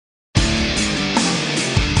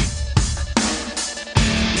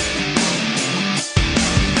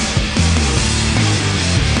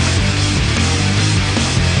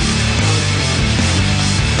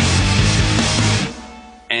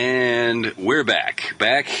we're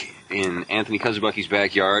back in Anthony Kosobucki's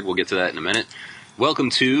backyard. We'll get to that in a minute.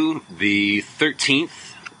 Welcome to the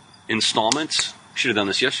 13th installment. Should have done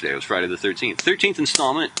this yesterday. It was Friday the 13th. 13th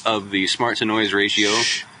installment of the Smart to Noise ratio.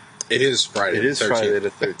 It is Friday the 13th. It is Friday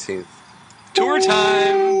the 13th. Tour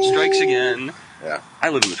time strikes again. Yeah. I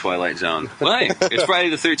live in the Twilight Zone. Well, hey, it's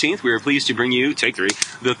Friday the 13th. We are pleased to bring you, take 3,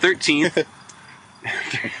 the 13th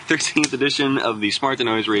edition of the Smart to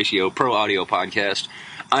Noise ratio Pro Audio Podcast.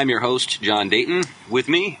 I'm your host, Jon Dayton. With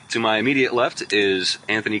me, to my immediate left, is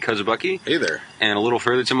Anthony Kosobucki. Hey there. And a little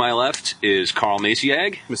further to my left is Karl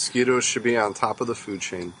Maciag. Mosquitos should be on top of the food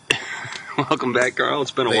chain. Welcome back, Karl.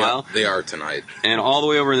 It's been a while. They are tonight. And all the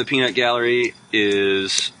way over in the peanut gallery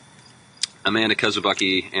is Amanda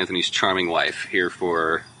Kosobucki, Anthony's charming wife, here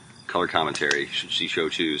for color commentary, should she so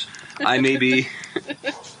choose. I may be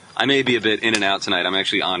a bit in and out tonight. I'm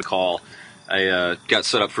actually on call. I got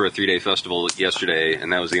set up for a 3-day festival yesterday,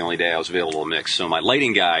 and that was the only day I was available to mix. So my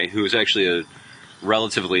lighting guy, who is actually a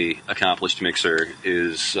relatively accomplished mixer,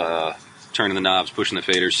 is turning the knobs, pushing the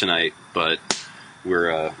faders tonight. But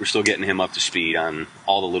we're still getting him up to speed on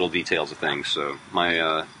all the little details of things. So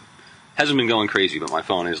my hasn't been going crazy, but my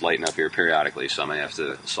phone is lighting up here periodically, so I may have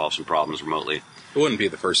to solve some problems remotely. It wouldn't be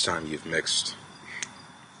the first time you've mixed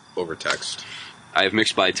over text. I have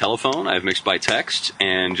mixed by telephone, I have mixed by text,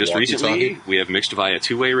 and just recently we have mixed via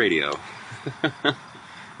two-way radio.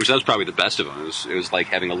 Which that was probably the best of them. It was like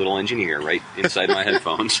having a little engineer right inside my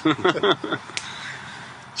headphones.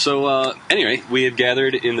 So anyway, we have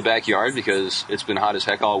gathered in the backyard because it's been hot as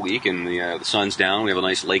heck all week, and the sun's down. We have a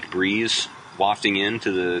nice lake breeze wafting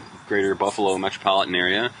into the greater Buffalo metropolitan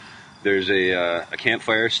area. There's a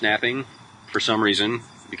campfire snapping for some reason,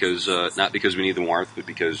 because not because we need the warmth, but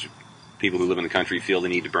because people who live in the country feel the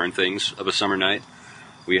need to burn things of a summer night.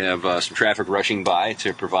 We have some traffic rushing by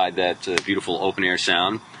to provide that beautiful open-air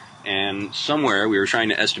sound. And somewhere, we were trying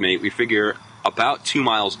to estimate, we figure about 2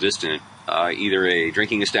 miles distant, either a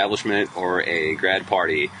drinking establishment or a grad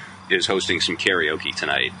party is hosting some karaoke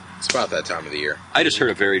tonight. It's about that time of the year. I just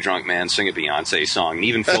heard a very drunk man sing a Beyonce song, and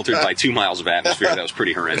even filtered by 2 miles of atmosphere, that was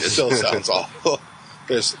pretty horrendous. It still sounds awful.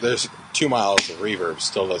 There's 2 miles of reverb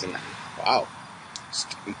still doesn't... Wow.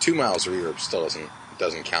 2 miles of reverb still doesn't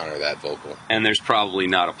counter that vocal. And there's probably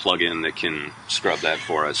not a plug-in that can scrub that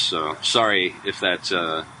for us. So sorry if that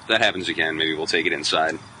happens again. Maybe we'll take it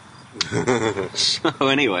inside. So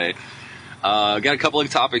anyway, got a couple of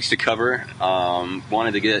topics to cover.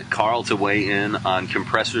 Wanted to get Karl to weigh in on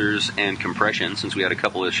compressors and compression, since we had a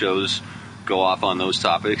couple of shows go off on those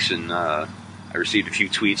topics, and I received a few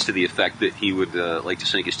tweets to the effect that he would like to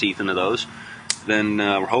sink his teeth into those. Then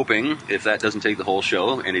we're hoping, if that doesn't take the whole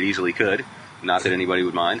show, and it easily could, not that anybody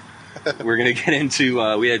would mind, we're going to get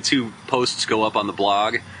into, we had 2 posts go up on the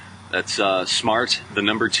blog. That's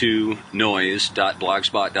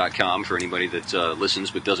smart2noise.blogspot.com for anybody that listens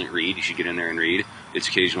but doesn't read. You should get in there and read. It's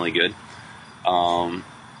occasionally good.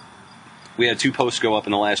 We had 2 posts go up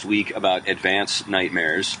in the last week about advanced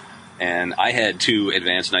nightmares, and I had 2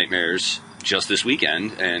 advanced nightmares just this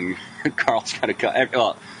weekend, and Karl's got a...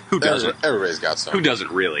 Well, who doesn't? Everybody's got some. Who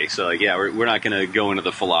doesn't really? So, like, yeah, we're not going to go into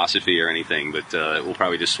the philosophy or anything, but we'll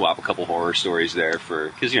probably just swap a couple horror stories there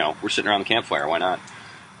because, we're sitting around the campfire. Why not?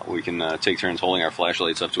 We can take turns holding our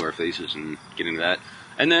flashlights up to our faces and get into that.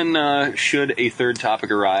 And then, should a third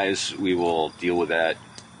topic arise, we will deal with that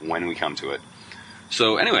when we come to it.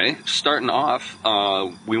 So, anyway, starting off,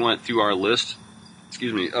 we went through our list,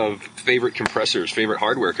 of favorite compressors, favorite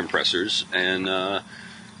hardware compressors, and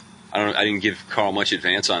I didn't give Karl much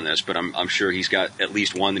advance on this, but I'm sure he's got at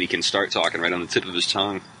least one that he can start talking right on the tip of his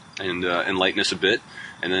tongue and enlighten us a bit,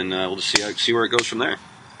 and then we'll just see where it goes from there.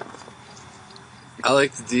 I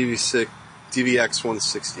like the DVX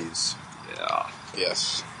 160s. Yeah.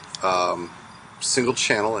 Yes. Single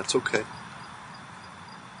channel, that's okay.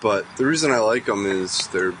 But the reason I like them is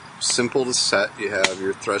they're simple to set. You have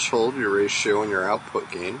your threshold, your ratio, and your output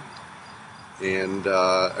gain, and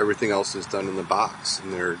everything else is done in the box,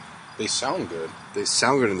 and they sound good. They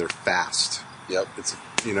sound good, and they're fast. Yep. It's,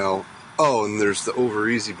 oh, and there's the over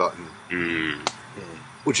easy button.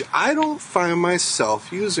 Which I don't find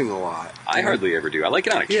myself using a lot. I hardly ever do. I like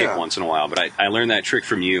it on a kick once in a while, but I learned that trick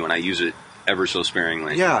from you, and I use it ever so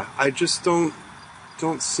sparingly. Yeah, I just don't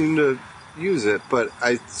seem to use it, but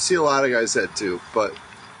I see a lot of guys that do. But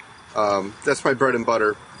that's my bread and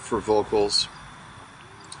butter for vocals.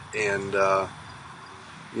 And,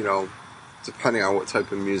 depending on what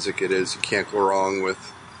type of music it is, you can't go wrong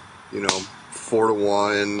with,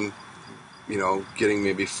 4-to-1, getting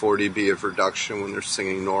maybe 4 dB of reduction when they're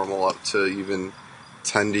singing normal, up to even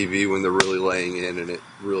 10 dB when they're really laying in, and it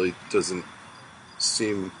really doesn't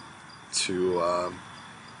seem to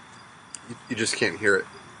you just can't hear it,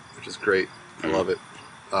 which is great. I love it.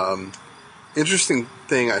 Interesting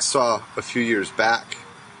thing I saw a few years back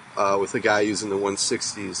with a guy using the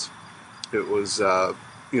 160s. It was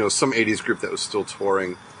some 80s group that was still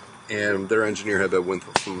touring, and their engineer had been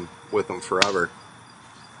with them forever.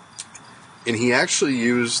 And he actually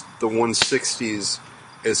used the 160s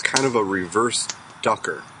as kind of a reverse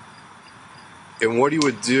ducker. And what he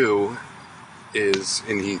would do is,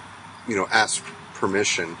 and he, asked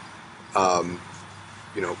permission.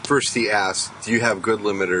 First he asked, "Do you have good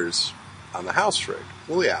limiters on the house rig?"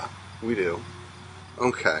 "Well, yeah, we do."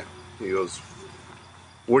 "Okay." He goes,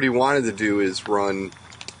 what he wanted to do is run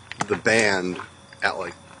the band at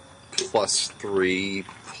like +3,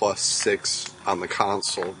 +6 on the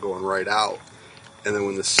console going right out. And then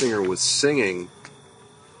when the singer was singing,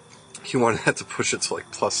 he wanted that to push it to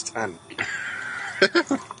like +10.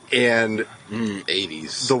 And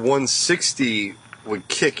 80s. The 160 would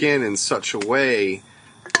kick in such a way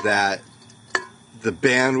that the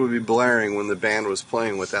band would be blaring when the band was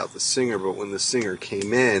playing without the singer, but when the singer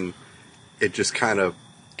came in, it just kind of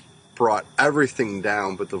brought everything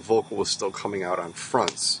down, but the vocal was still coming out on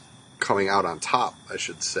top, I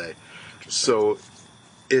should say. So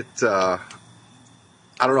it, I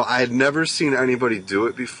don't know, I had never seen anybody do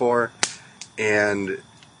it before, and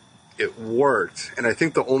it worked. And I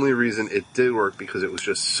think the only reason it did work because it was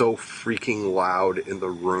just so freaking loud in the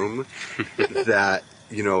room that,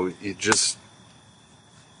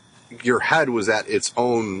 your head was at its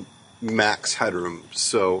own max headroom.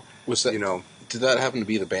 So, was that, did that happen to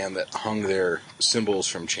be the band that hung their cymbals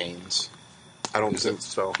from chains? I don't think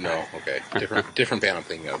so. No, okay. Different band I'm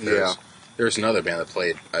thinking of. Yeah. There's another band that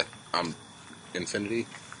played Infinity,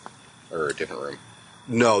 or a different room.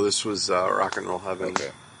 No, this was Rock and Roll Heaven.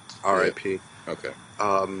 Okay. R.I.P. Yeah. Okay.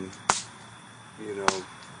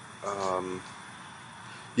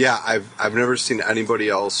 Yeah, I've never seen anybody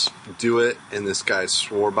else do it, and this guy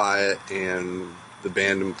swore by it, and the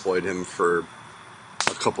band employed him for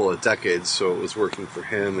a couple of decades, so it was working for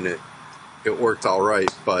him, and it worked all right.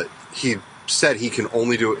 But he said he can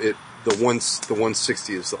only do it. The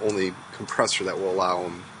 160 is the only compressor that will allow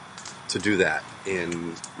him to do that.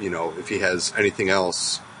 And if he has anything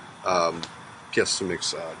else, he has to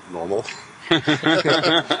mix normal.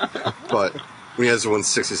 But when he has the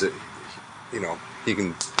 160s, he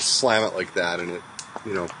can slam it like that, and it,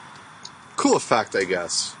 cool effect, I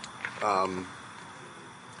guess.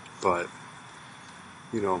 But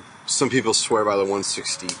some people swear by the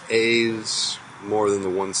 160As more than the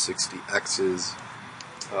 160Xs.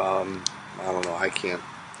 I don't know. I can't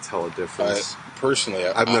tell a difference. Personally,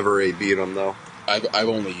 I've never A-B'd them, though. I've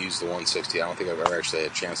only used the 160. I don't think I've ever actually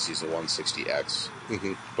had a chance to use the 160X.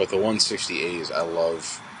 Mm-hmm. But the 160As, I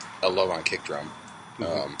love on kick drum.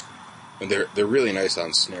 Mm-hmm. And they're really nice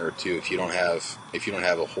on snare too. If you don't have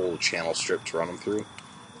a whole channel strip to run them through,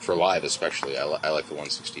 for live especially, I like the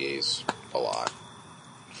 160As a lot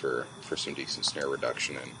for some decent snare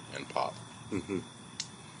reduction and pop. Mm-hmm.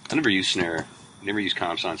 I never use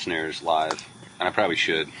comps on snares live, and I probably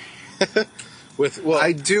should.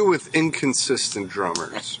 I do with inconsistent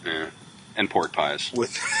drummers. Yeah. And pork pies.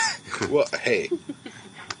 Hey,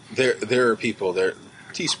 there are people there.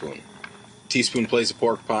 Teaspoon plays a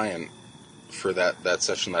pork pie, and for that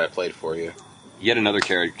session that I played for you, yet another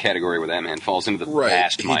category where that man falls into the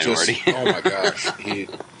vast minority. Oh my gosh,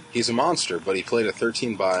 he's a monster. But he played a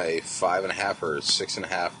 13 by 5.5 or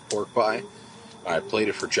 6.5 pork pie. I played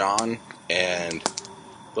it for John and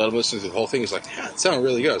let him listen to the whole thing. He's like, "Yeah, it sounded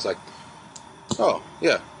really good." I was like, "Oh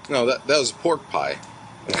yeah, no, that was a pork pie,"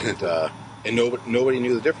 and nobody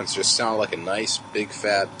knew the difference. It just sounded like a nice big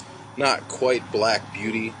fat, not quite Black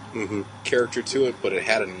Beauty character to it, but it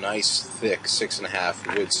had a nice thick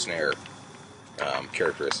 6.5 wood snare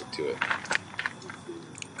characteristic to it.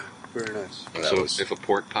 Very nice. So if a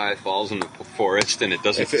pork pie falls in the forest and it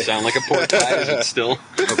doesn't sound like a pork pie, is it still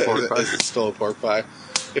a pork pie? Is it still a pork pie?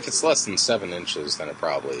 If it's less than 7 inches, then it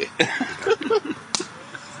probably.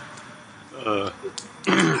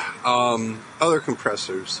 Other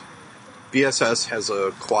compressors. BSS has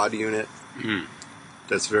a quad unit.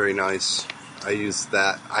 That's very nice. I use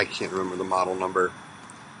that. I can't remember the model number.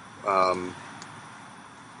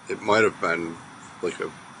 It might have been like a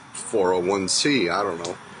 401C. I don't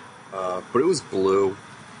know. But it was blue,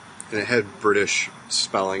 and it had British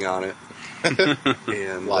spelling on it.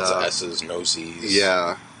 And lots of S's, no C's.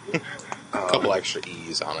 Yeah. A couple extra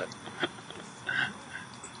E's on it.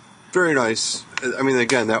 Very nice. I mean,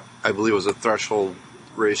 again, that I believe was a threshold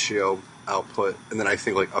ratio output, and then I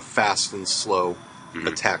think like a fast and slow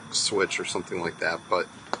attack switch or something like that. But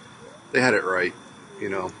they had it right,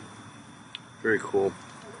 Very cool.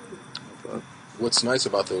 But What's nice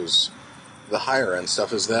about the higher end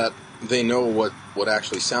stuff is that they know what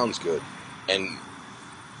actually sounds good. And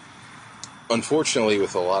unfortunately,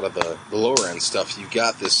 with a lot of the lower end stuff, you've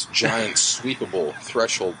got this giant sweepable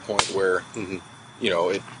threshold point where, you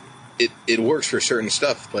know, it works for certain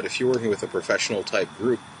stuff, but if you're working with a professional type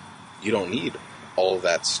group, you don't need all of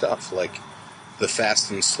that stuff. Like the fast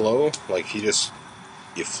and slow, like you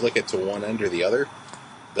flick it to one end or the other,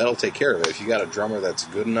 that'll take care of it. If you got a drummer that's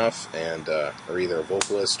good enough and or either a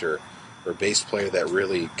vocalist or bass player that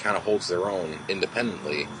really kind of holds their own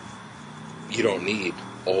independently, you don't need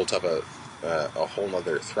a whole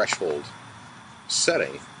nother threshold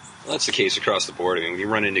setting. Well, that's the case across the board. I mean, when you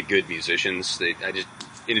run into good musicians,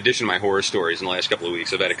 in addition to my horror stories in the last couple of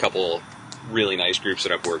weeks, I've had a couple really nice groups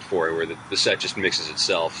that I've worked for where the set just mixes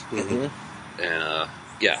itself. Mm-hmm. And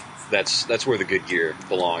yeah, that's where the good gear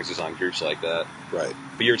belongs, is on groups like that. Right.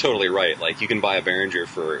 But you're totally right. Like, you can buy a Behringer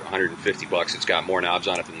for $150. It's got more knobs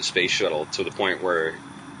on it than the Space Shuttle, to the point where,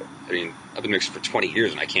 I mean, I've been mixing for 20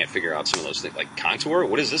 years and I can't figure out some of those things. Like, contour?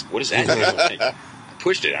 What is this? What is that? I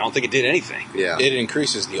pushed it. I don't think it did anything. yeah. It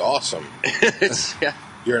increases the awesome. Yeah.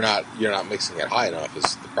 You're not mixing it high enough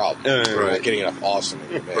is the problem. You're Right. not getting enough awesome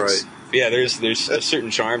in your mix. Right. Yeah, there's a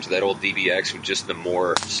certain charm to that old DBX with just the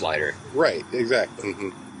more slider. Right, exactly.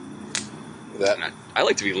 That And I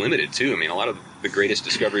like to be limited, too. I mean, a lot of the greatest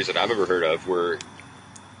discoveries that I've ever heard of were,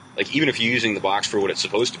 like, even if you're using the box for what it's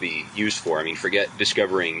supposed to be used for, I mean, forget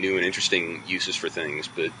discovering new and interesting uses for things,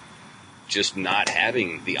 but just not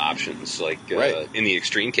having the options. Like, Right. in the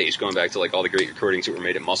extreme case, going back to, like, all the great recordings that were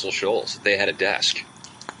made at Muscle Shoals, they had a desk.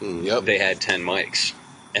 Yep. They had 10 mics.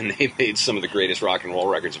 And they made some of the greatest rock and roll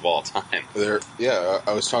records of all time.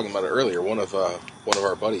 I was talking about it earlier. One of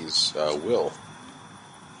our buddies, Will,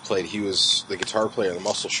 played. He was the guitar player in the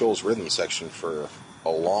Muscle Shoals rhythm section for a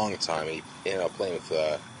long time. He ended up playing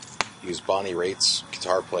with. He was Bonnie Raitt's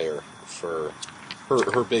guitar player for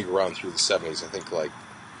her big run through the 70s. I think like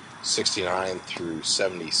 69 through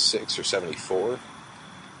 76 or 74.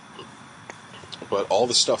 But all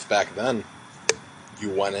the stuff back then,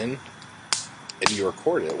 you went in and you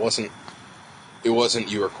recorded. It wasn't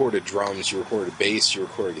you recorded drums, you recorded bass, you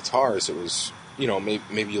recorded guitars. It was, you know,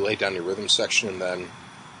 maybe you laid down your rhythm section, and then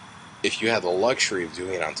if you had the luxury of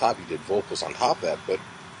doing it on top, you did vocals on top of that. But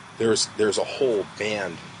there's a whole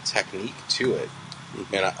band technique to it.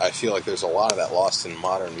 And I feel like there's a lot of that lost in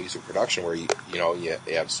modern music production, where you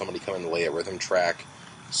have somebody come in and lay a rhythm track,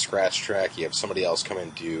 scratch track, you have somebody else come in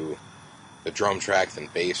and do the drum track, then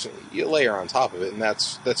bass, and you layer on top of it, and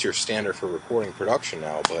that's your standard for recording production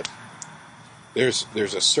now. But there's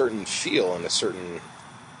a certain feel and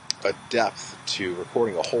a depth to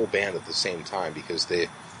recording a whole band at the same time, because they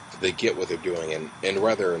get what they're doing, and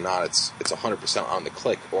whether or not it's 100% on the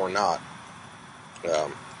click or not,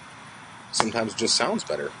 sometimes it just sounds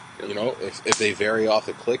better. You know, if they vary off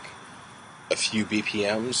the click a few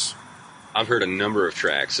BPMs. I've heard a number of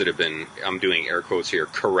tracks that have been, I'm doing air quotes here,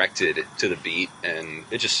 corrected to the beat, and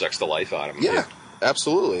it just sucks the life out of them. Yeah,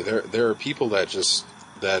 absolutely. There are people that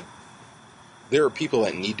there are people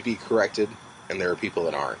that need to be corrected, and there are people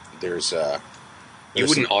that aren't. You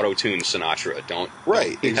wouldn't auto-tune Sinatra, don't.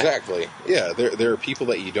 Right, exactly. Yeah, there are people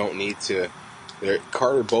that you don't need to.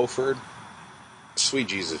 Carter Beauford, sweet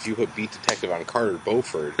Jesus, if you put Beat Detective on Carter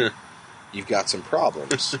Beauford, you've got some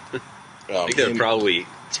problems. I think that would probably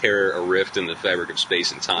tear a rift in the fabric of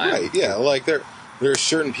space and time. Right, yeah, like there are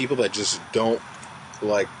certain people that just don't,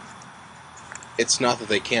 like, it's not that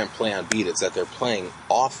they can't play on beat, it's that they're playing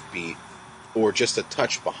off beat or just a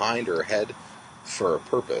touch behind or ahead for a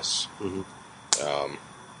purpose.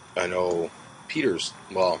 I know Peter's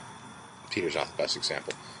not the best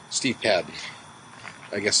example. Steve Padden,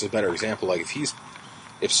 I guess, is a better example. Like,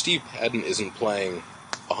 if Steve Padden isn't playing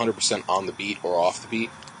 100% on the beat or off the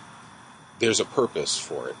beat, there's a purpose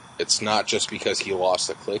for it. It's not just because he lost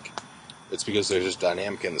the click. It's because there's this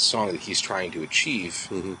dynamic in the song that he's trying to achieve,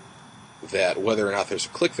 that whether or not there's a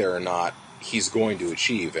click there or not, he's going to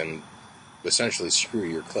achieve, and essentially screw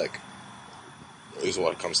your click is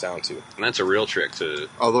what it comes down to. And that's a real trick to...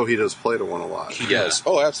 Although he does play to one a lot. He does.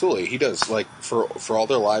 Oh, absolutely. He does. Like, for all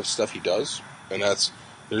their live stuff, he does. And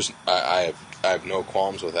I have no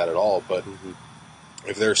qualms with that at all, but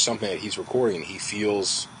if there's something that he's recording, he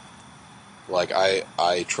feels like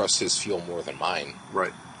I trust his feel more than mine.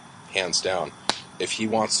 Right. Hands down. If he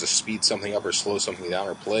wants to speed something up or slow something down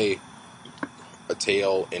or play a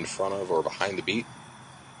tail in front of or behind the beat,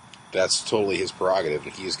 that's totally his prerogative,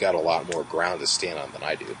 and he's got a lot more ground to stand on than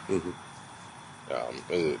I do.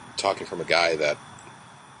 Talking from a guy that,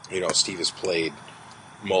 Steve has played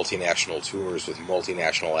multinational tours with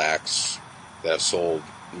multinational acts, that have sold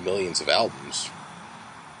millions of albums.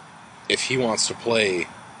 If he wants to play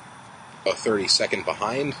a 30-second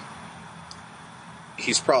behind,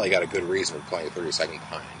 he's probably got a good reason for playing a 30-second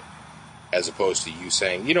behind, as opposed to you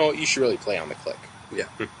saying, you know what, you should really play on the click. Yeah.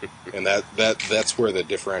 And that's where the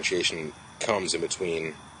differentiation comes in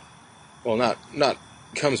between. Well, not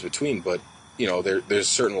comes between, but you know, there's a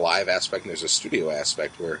certain live aspect and there's a studio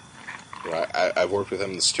aspect where, you know, I've worked with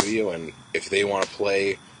them in the studio, and if they want to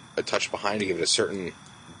play a touch behind to give it a certain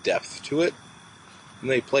depth to it, then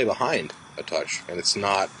they play behind a touch, and it's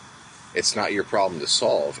not your problem to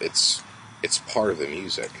solve. It's part of the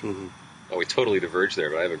music. Mm-hmm. Oh, we totally diverged there,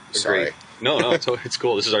 but I have a Sorry. great... No, it's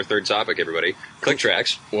cool. This is our third topic, everybody. Click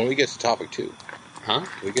tracks. When we get to topic 2. Huh?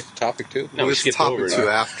 We get to topic 2? No, we It's skipped topic over it. 2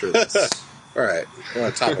 after this. All right. We're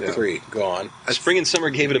on topic 3. Go on. Spring and summer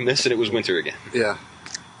gave it a miss, and it was winter again. Yeah.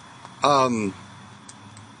 I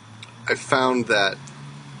found that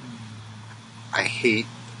I hate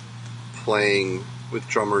playing with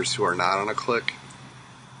drummers who are not on a click,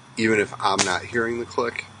 even if I'm not hearing the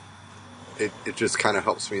click. It just kind of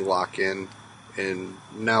helps me lock in. And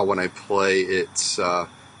now when I play, it's I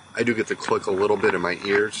do get the click a little bit in my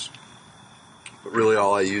ears, but really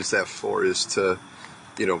all I use that for is to,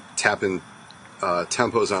 you know, tap in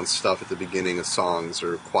tempos on stuff at the beginning of songs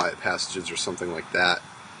or quiet passages or something like that.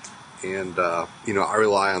 And, you know, I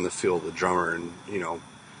rely on the feel of the drummer, and, you know,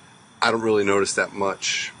 I don't really notice that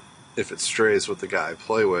much if it strays with the guy I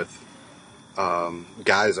play with.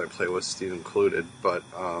 Guys I play with, Steve included, but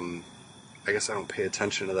I guess I don't pay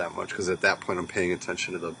attention to that much, because at that point I'm paying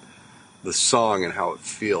attention to the song and how it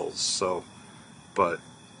feels. So, but,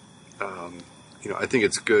 you know, I think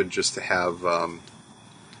it's good just to have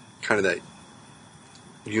kind of that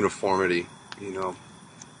uniformity, you know.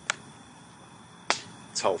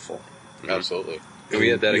 It's helpful. Absolutely. And we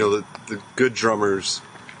had that. You know, the good drummers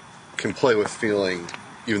can play with feeling,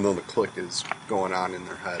 even though the click is going on in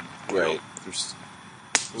their head. You know, Right. there's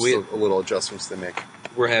We- still a little adjustments they make.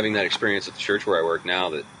 We're having that experience at the church where I work now,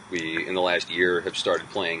 that we, in the last year, have started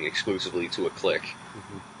playing exclusively to a click.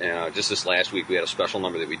 Mm-hmm. Just this last week, we had a special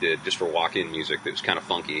number that we did just for walk-in music that was kind of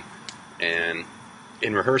funky. And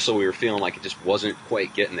in rehearsal, we were feeling like it just wasn't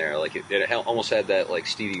quite getting there. Like it almost had that like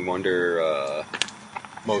Stevie Wonder...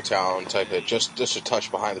 Motown type of, just a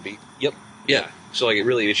touch behind the beat. Yep. Yeah. So like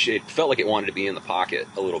it felt like it wanted to be in the pocket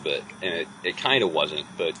a little bit, and it kind of wasn't.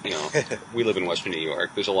 But you know, we live in Western New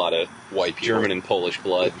York. There's a lot of White people. German and Polish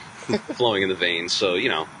blood flowing in the veins. So you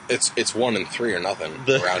know, It's 1 and 3 or nothing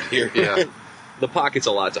around here. Yeah. the pocket's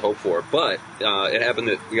a lot to hope for. But it happened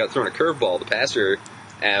that we got thrown a curveball. The pastor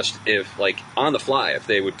asked if, like, on the fly, if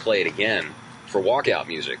they would play it again for walkout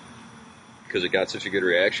music, because it got such a good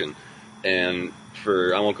reaction. And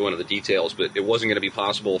I won't go into the details, but it wasn't going to be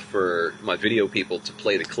possible for my video people to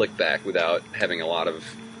play the click back without having a lot of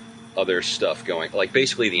other stuff going. Like,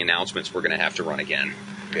 basically, the announcements were going to have to run again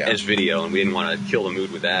as video, and we didn't want to kill the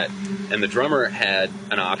mood with that. And the drummer had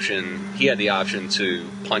an option. He had the option to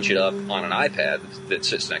punch it up on an iPad that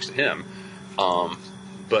sits next to him,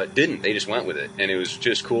 but didn't. They just went with it, and it was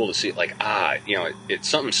just cool to see, like, you know,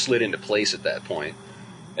 something slid into place at that point.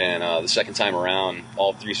 And the second time around,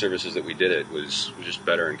 all 3 services that we did it was just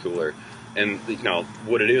better and cooler. And, you know,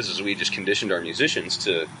 what it is we just conditioned our musicians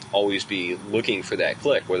to always be looking for that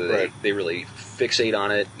click, whether they really fixate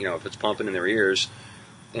on it, you know, if it's pumping in their ears,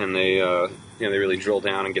 and they, you know, they really drill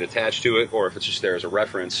down and get attached to it, or if it's just there as a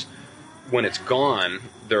reference. When it's gone,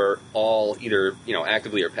 they're all either, you know,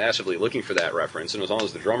 actively or passively looking for that reference. And as long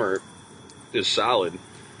as the drummer is solid,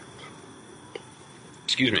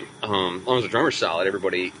 excuse me, as long as the drummer's solid,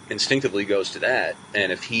 everybody instinctively goes to that.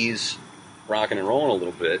 And if he's rocking and rolling a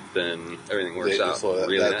little bit, then everything works out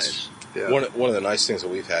really nice. Yeah. One of the nice things that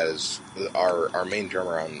we've had is our main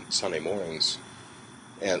drummer on Sunday mornings,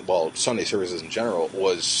 and, well, Sunday services in general,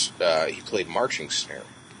 was he played marching snare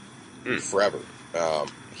forever.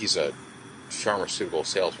 He's a pharmaceutical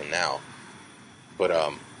salesman now,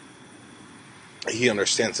 but he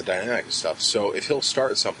understands the dynamic and stuff. So if he'll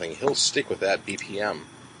start something, he'll stick with that BPM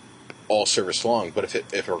all service long. But if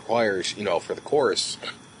it requires, you know, for the chorus,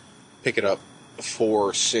 pick it up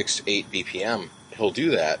 4, 6, 8 BPM, he'll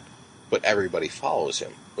do that. But everybody follows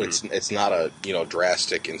him. It's not a, you know,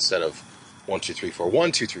 drastic, instead of 1, 2, 3, 4,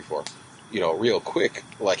 1, 2, 3, 4. You know, real quick.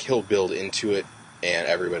 Like, he'll build into it, and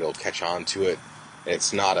everybody will catch on to it. And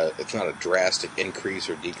it's not a drastic increase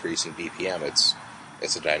or decrease in BPM.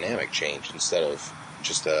 It's a dynamic change instead of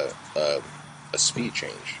just a speed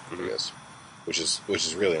change, I guess, which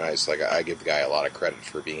is really nice. Like, I give the guy a lot of credit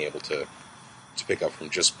for being able to pick up from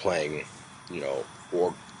just playing, you know,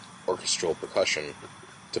 orchestral percussion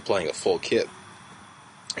to playing a full kit.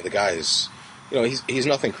 The guy's he's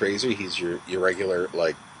nothing crazy. He's your regular,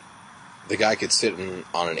 like, the guy could sit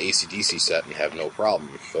on an AC/DC set and have no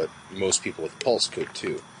problem, but most people with Pulse could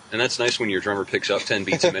too. And that's nice when your drummer picks up 10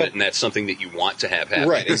 beats a minute, and that's something that you want to have happen.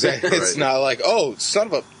 Right, exactly. It's not like, oh, son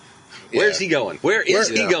of a... Where's he going? Where is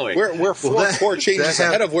he going? We're four changes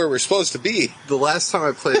ahead of where we're supposed to be. The last time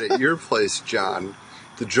I played at your place, John,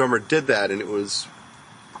 the drummer did that, and he was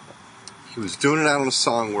doing it out on a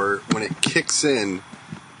song where when it kicks in,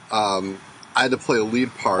 I had to play a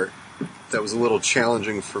lead part that was a little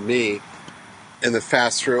challenging for me, and the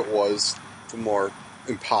faster it was, the more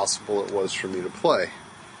impossible it was for me to play.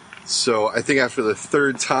 So I think after the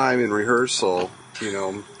third time in rehearsal,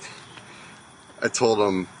 I told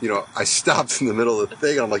him, I stopped in the middle of the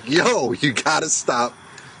thing, and I'm like, yo, you gotta stop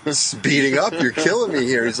speeding up, you're killing me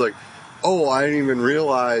here. He's like, oh, I didn't even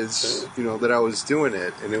realize, that I was doing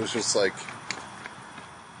it. And it was just like,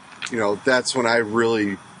 that's when I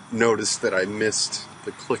really noticed that I missed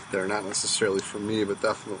the click there. Not necessarily for me, but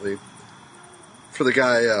definitely for the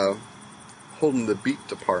guy holding the beat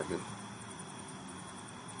department.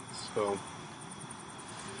 So...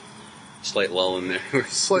 Slight lull in there.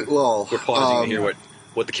 Slight lull. We're pausing to hear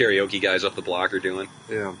what the karaoke guys up the block are doing.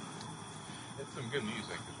 Yeah. It's some good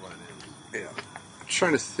music is what it is. Yeah. I'm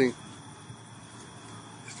trying to think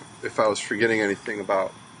if I was forgetting anything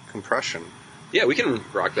about compression. Yeah, we can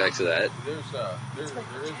rock back to that. There is a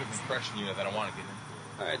compression unit that I want to get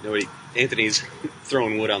into. All right, Anthony's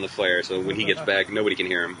throwing wood on the flare, so when he gets back, nobody can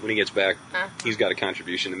hear him. When he gets back, he's got a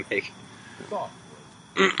contribution to make.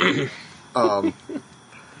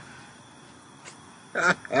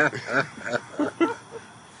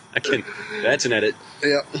 That's an edit.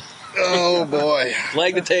 Yep. Oh boy.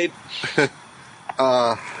 Flag the tape.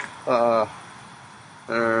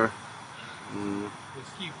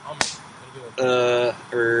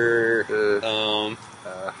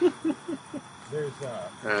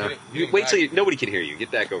 Wait till nobody can hear you.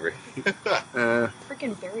 Get back over.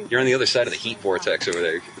 Freaking very. You're on the other side of the heat vortex over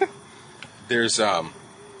there. There's a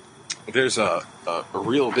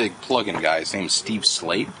real big plug-in guy. His name's Steve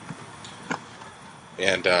Slate.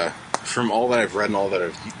 And from all that I've read and all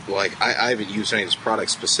that I haven't used any of his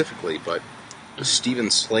products specifically, but Steven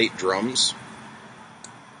Slate drums,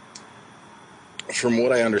 from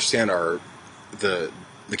what I understand, are the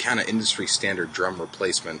kind of industry standard drum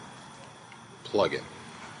replacement plug-in.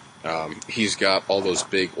 He's got all those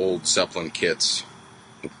big old Zeppelin kits,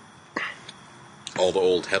 all the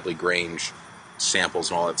old Headley Grange samples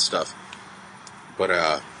and all that stuff.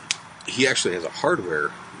 But he actually has a hardware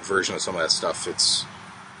version of some of that stuff. It's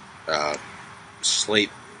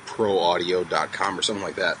slateproaudio.com or something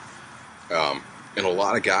like that. And a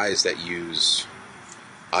lot of guys that use...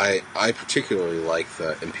 I particularly like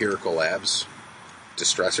the Empirical Labs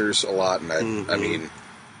distressors a lot, and I mean,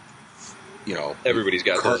 everybody's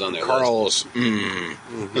got those on their Karl's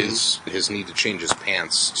his need to change his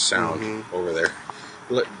pants sound over there.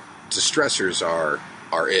 Distressors are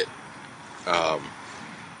it.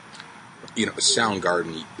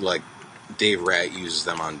 Soundgarden, like Dave Ratt uses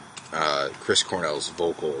them on Chris Cornell's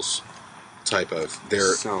vocals type of. They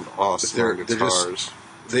sound awesome on guitars.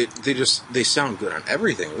 They sound good on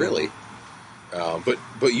everything, really.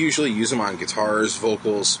 But usually use them on guitars,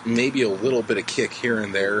 vocals, maybe a little bit of kick here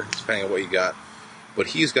and there, depending on what you got. But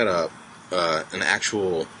he's got an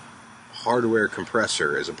actual hardware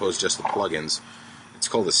compressor as opposed to just the plugins. It's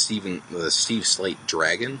called the Steve Slate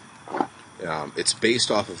Dragon. It's based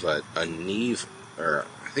off of a Neve, or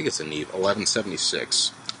I think it's a Neve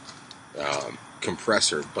 1176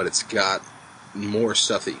 compressor, but it's got more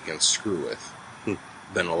stuff that you can screw with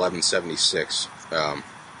than 1176.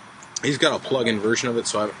 He's got a plug-in version of it,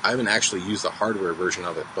 so I haven't actually used the hardware version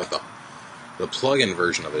of it, but the plug-in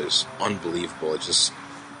version of it is unbelievable. It just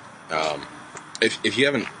if you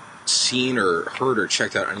haven't seen or heard or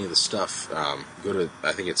checked out any of the stuff, go to,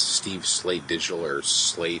 I think it's Steve Slate Digital or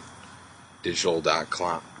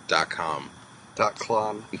SlateDigital.com.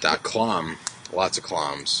 .clom. Lots of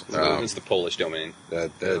cloms. It's the Polish domain.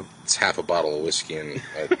 It's half a bottle of whiskey and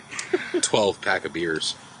a 12-pack of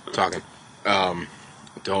beers. Talking.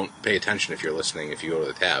 Don't pay attention if you're listening if you go to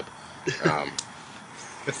the tab.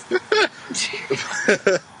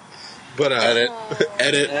 But edit.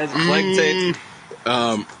 Flag tape.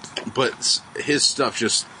 But his stuff,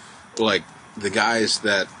 just like the guys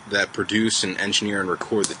that produce and engineer and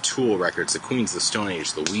record the Tool records, the Queens of the Stone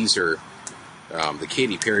Age, the Weezer, the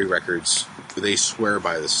Katy Perry records, they swear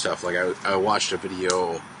by this stuff. Like I watched a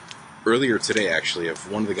video earlier today, actually,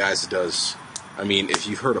 of one of the guys that does. I mean, if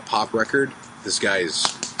you've heard a pop record, this guy's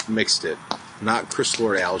mixed it. Not Chris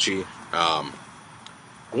Lord Alge,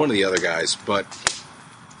 one of the other guys, but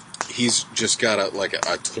he's just got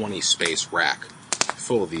a 20 space rack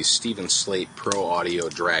full of these Steven Slate Pro Audio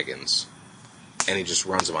Dragons, and he just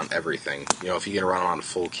runs them on everything. You know, if you can run them on a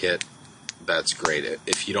full kit, that's great.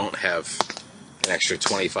 If you don't have an extra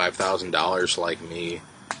 $25,000 like me,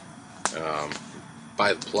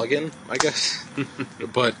 buy the plug-in, I guess.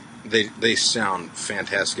 But they sound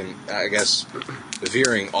fantastic, and I guess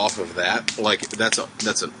veering off of that, like that's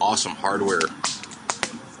an awesome hardware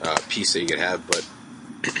piece that you could have. But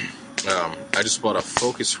I just bought a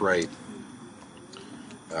Focusrite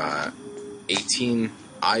 18i6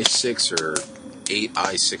 or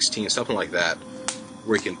 8i16, something like that,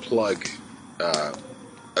 where you can plug a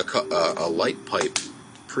light pipe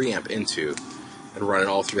preamp into and run it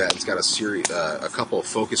all through that. It's got a couple of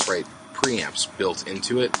Focusrite preamps built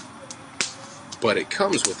into it, but it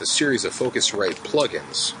comes with a series of Focusrite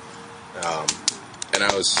plugins. And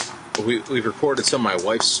we've recorded some of my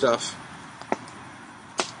wife's stuff,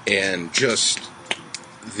 and just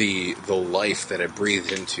the life that it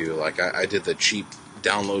breathed into. Like I did the cheap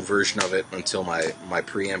download version of it until my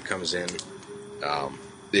preamp comes in.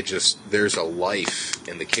 There's a life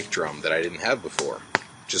in the kick drum that I didn't have before.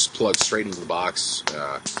 Just plugged straight into the box.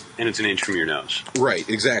 And it's an inch from your nose. Right,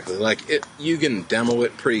 exactly. Like you can demo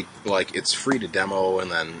it it's free to demo, and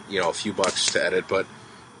then a few bucks to edit. But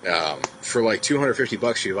for like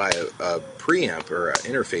 $250, you buy a preamp or an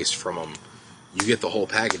interface from them. You get the whole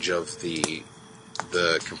package of the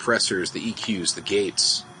compressors, the EQs, the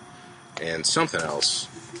gates, and something else.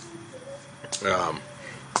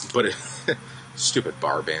 But stupid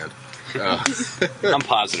bar band. I'm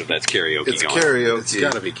positive that's karaoke. It's going. karaoke. It's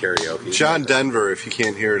got to be karaoke. John Denver, if you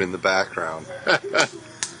can't hear it in the background.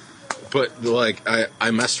 But like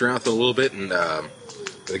I messed around with it a little bit, and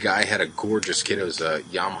the guy had a gorgeous kit. It was a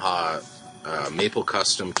Yamaha Maple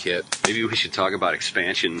Custom kit. Maybe we should talk about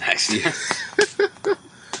expansion next.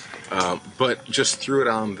 But just threw it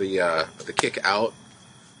on the kick out,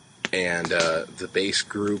 and the bass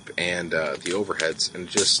group, and the overheads, and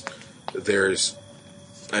just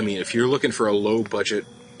if you're looking for a low budget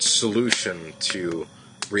solution to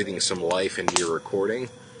breathing some life into your recording,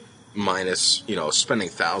 minus spending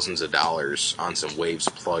thousands of dollars on some Waves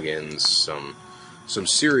plugins, some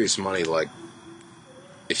serious money, like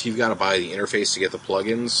if you've got to buy the interface to get the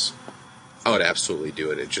plugins, I would absolutely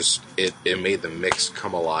do it. It made the mix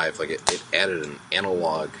come alive. Like it added an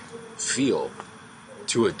analog feel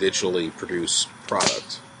to a digitally produced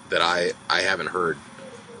product that I haven't heard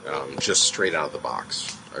just straight out of the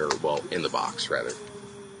box, or in the box rather.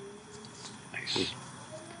 Nice.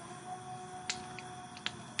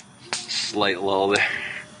 Slight lull there.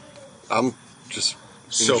 I'm just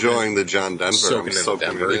enjoying the John Denver. Soaking in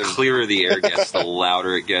Denver. The clearer the air gets, the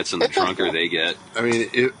louder it gets, and the drunker they get. I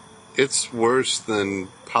mean, it's worse than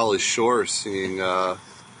Pauly Shore singing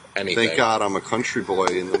Anything. "Thank God I'm a Country Boy"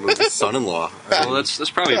 in the movie Son-in-Law. Well, that's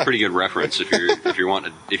probably a pretty good reference if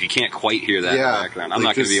you can't quite hear that in the background. I'm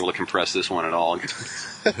not going to be able to compress this one at all.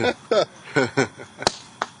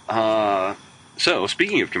 So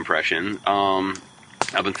speaking of compression,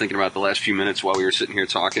 I've been thinking about the last few minutes while we were sitting here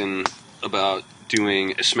talking about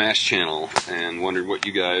doing a smash channel, and wondered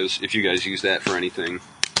if you guys use that for anything.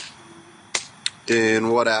 In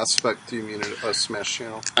what aspect do you mean a smash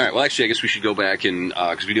channel? All right. Well, actually, I guess we should go back and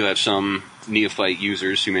because we do have some neophyte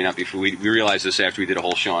users who may not be. We realized this after we did a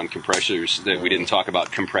whole show on compressors that we didn't talk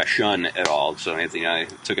about compression at all. So Anthony and I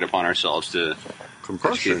took it upon ourselves to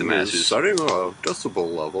educate the masses. Is setting a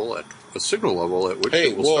decibel level at a signal level at which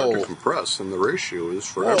it will start to compress, and the ratio is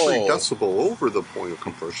for every decibel over the point of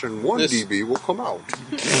compression, 1 dB will come out.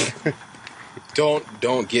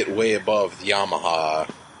 Don't get way above the Yamaha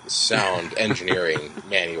sound engineering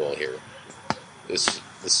manual here. This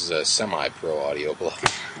is a semi-pro audio blog.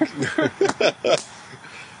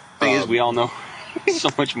 Thing is, we all know so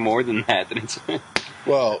much more than that.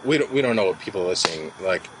 Well, we don't know what people are listening.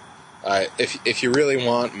 Like, if you really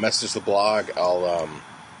want, message the blog.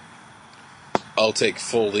 I'll take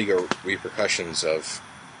full legal repercussions of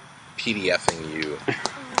PDFing you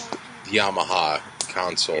the Yamaha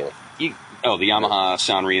console. The Yamaha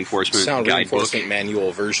Sound Reinforcement Guidebook.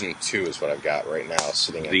 Manual version 2 is what I've got right now,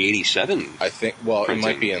 sitting in the 87. I think. Well, printing. It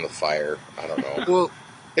might be in the fire. I don't know. Well,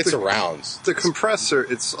 it's around. The compressor.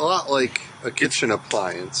 It's a lot like a kitchen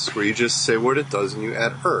appliance where you just say what it does and you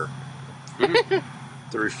add her.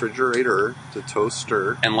 The refrigerator, the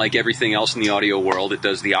toaster, and like everything else in the audio world, it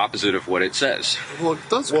does the opposite of what it says. Well, it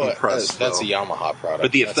does compress. That's a Yamaha product.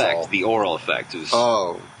 But the effect, the oral effect, is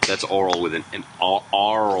that's oral with an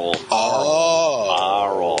oral.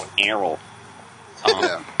 Oh, oral. Yeah.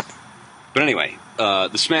 But anyway,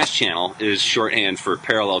 the smash channel is shorthand for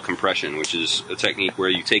parallel compression, which is a technique where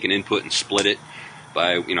you take an input and split it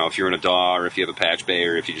by, if you're in a DAW or if you have a patch bay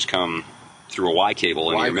or if you just come through a Y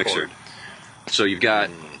cable into your mixer. So you've got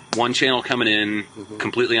one channel coming in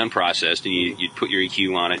completely unprocessed, and you put your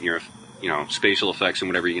EQ on it and your spatial effects and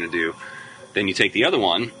whatever you're going to do. Then you take the other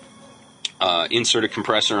one, insert a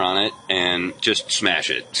compressor on it, and just smash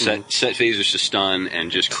it. Set phasers to stun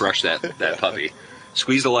and just crush that puppy.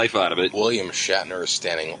 Squeeze the life out of it. William Shatner is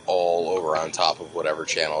standing all over on top of whatever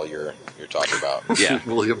channel you're talking about. Yeah.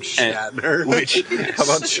 William Shatner. How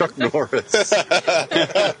about Chuck Norris?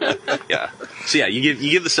 Yeah. So yeah, you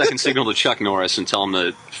give the second signal to Chuck Norris and tell him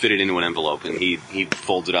to fit it into an envelope, and he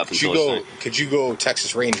folds it up until it's Could you go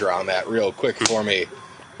Texas Ranger on that real quick for me?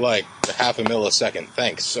 Like half a millisecond.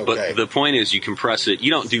 Thanks. Okay. But the point is, you compress it. You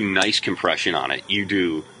don't do nice compression on it. You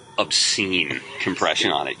do obscene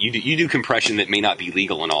compression on it. You do compression that may not be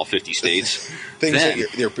legal in all 50 states. Things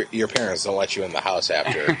that your parents don't let you in the house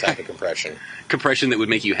after type of compression. Compression that would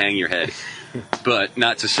make you hang your head. But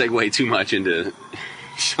not to segue too much into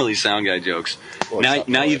silly sound guy jokes.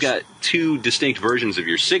 Now you've got two distinct versions of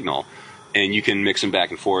your signal, and you can mix them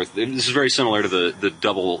back and forth. This is very similar to the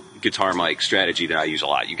double guitar mic strategy that I use a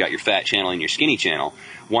lot. You've got your fat channel and your skinny channel.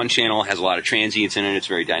 One channel has a lot of transients in it. It's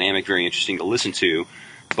very dynamic, very interesting to listen to.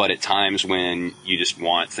 But at times when you just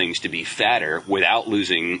want things to be fatter without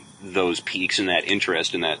losing those peaks and that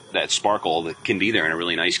interest and that sparkle that can be there in a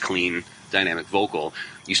really nice, clean, dynamic vocal,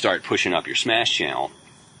 you start pushing up your smash channel.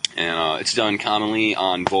 And it's done commonly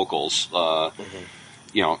on vocals.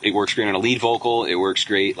 It works great on a lead vocal. It works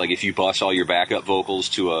great, like if you bus all your backup vocals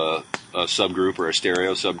to a subgroup or a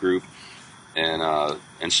stereo subgroup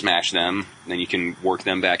and smash them. Then you can work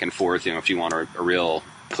them back and forth. If you want a real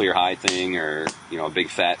clear high thing or a big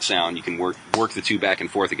fat sound, you can work the two back and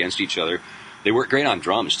forth against each other. They work great on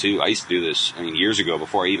drums too. I used to do this years ago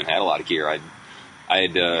before I even had a lot of gear.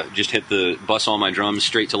 I'd just hit the bus all my drums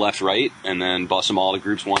straight to left right and then bus them all to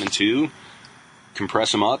groups 1 and 2,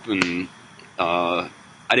 compress them up, and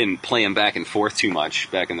I didn't play them back and forth too much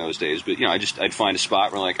back in those days, but I'd find a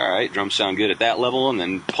spot where all right, drums sound good at that level, and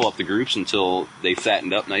then pull up the groups until they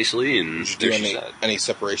fattened up nicely. And did you do any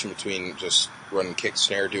separation between just running kick,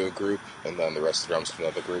 snare to a group, and then the rest of the drums to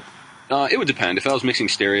another group? It would depend. If I was mixing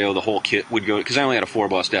stereo, the whole kit would go, because I only had a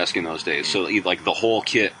 4-bus desk in those days, so the whole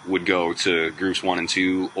kit would go to groups 1 and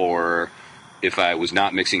 2, or if I was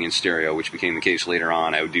not mixing in stereo, which became the case later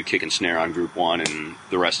on, I would do kick and snare on group 1 and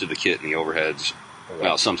the rest of the kit and the overheads.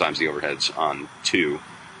 Well, sometimes the overheads on 2,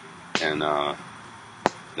 and that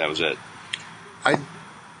was it.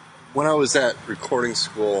 When I was at recording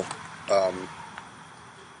school,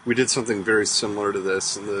 we did something very similar to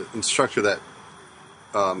this, and the instructor that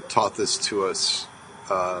taught this to us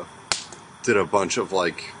did a bunch of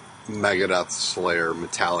Megadeth, Slayer,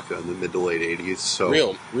 Metallica in the mid to late 80s.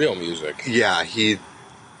 So real music. Yeah, he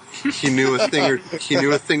knew a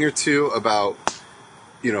thing or two about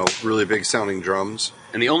really big sounding drums.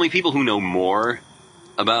 And the only people who know more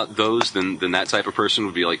about those than that type of person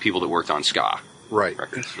would be people that worked on ska right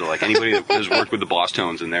records. So anybody that has worked with the Boss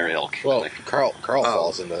Tones in their ilk. Well, Karl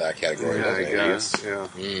falls into that category. Yeah, I guess.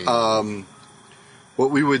 Yeah.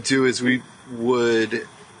 What we would do is we would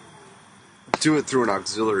do it through an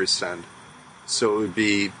auxiliary send. So it would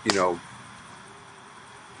be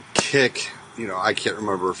kick. I can't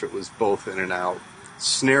remember if it was both in and out.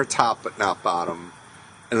 Snare top but not bottom.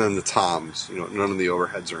 And then the toms, none of the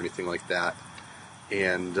overheads or anything like that.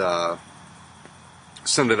 And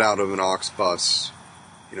send it out of an aux bus,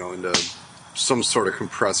 into some sort of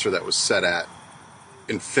compressor that was set at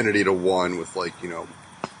infinity to 1 with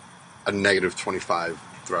a negative 25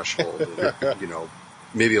 threshold. And,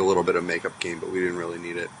 maybe a little bit of makeup gain, but we didn't really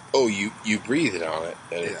need it. Oh, you breathed on it.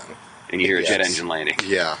 And you hear a jet engine landing.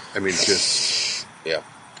 Yeah, just yeah,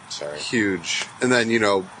 sorry, huge. And then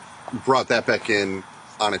brought that back in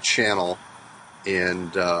on a channel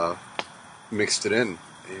and mixed it in,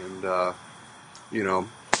 and I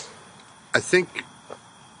think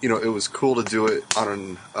it was cool to do it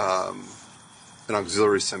on an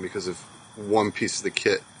auxiliary send because if one piece of the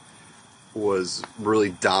kit was really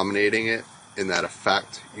dominating it in that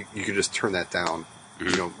effect, you could just turn that down,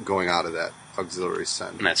 going out of that auxiliary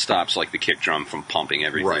send. And that stops the kick drum from pumping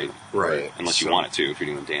everything. Right. Unless you want it to, if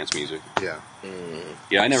you're doing dance music. Yeah.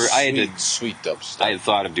 Yeah, sweet dubstep. I had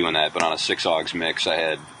thought of doing that, but on a 6-aux mix, I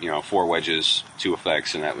had 4 wedges, 2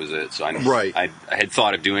 effects, and that was it. So I had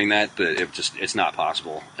thought of doing that, but it's not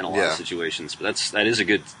possible in a lot of situations. But that is a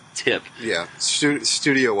good tip. Yeah,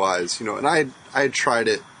 studio wise, and I had tried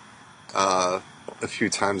it a few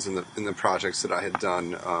times in the projects that I had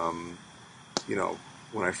done.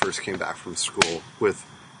 when I first came back from school with,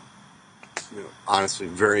 honestly,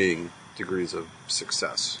 varying degrees of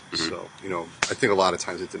success. Mm-hmm. So, I think a lot of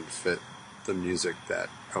times it didn't fit the music that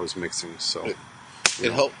I was mixing. So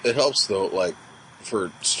it helps though, like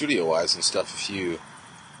for studio wise and stuff. If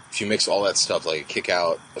you mix all that stuff, like kick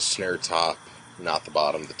out a snare top, not the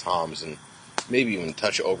bottom, the toms, and maybe even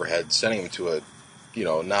touch overhead, sending them to a,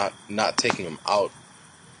 not taking them out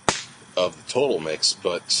of the total mix,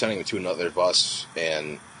 but sending them to another bus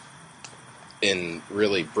and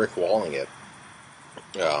really brick walling it,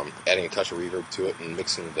 adding a touch of reverb to it and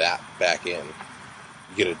mixing that back in,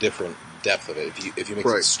 you get a different depth of it. If you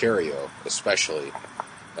mix it stereo, especially,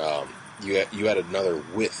 you add another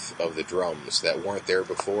width of the drums that weren't there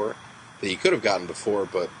before, that you could have gotten before,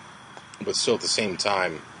 but still at the same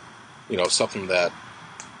time, something that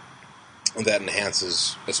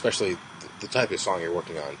enhances, especially the type of song you're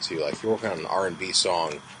working on too. Like if you're working on an R&B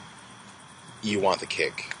song, you want the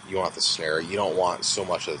kick, you want the snare, you don't want so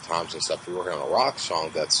much of the toms and stuff. If you're working on a rock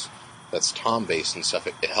song that's tom based and stuff,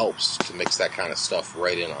 it helps to mix that kind of stuff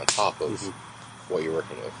right in on top of what you're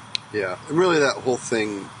working with. Yeah, and really that whole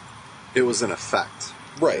thing, it was an effect.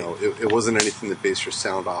 Right. It wasn't anything to base your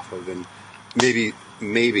sound off of, and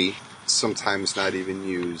maybe sometimes not even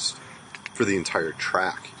used for the entire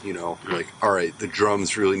track. Like, all right, the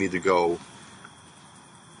drums really need to go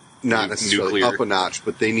not necessarily nuclear up a notch,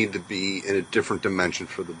 but they need to be in a different dimension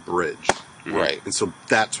for the bridge. Right. And so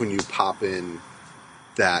that's when you pop in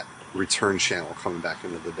that return channel coming back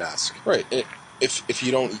into the desk. Right. If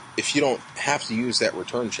you don't have to use that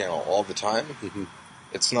return channel all the time,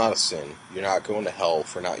 it's not a sin. You're not going to hell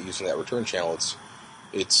for not using that return channel.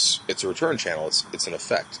 It's a return channel. It's an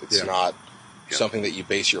effect. It's not something that you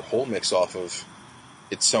base your whole mix off of.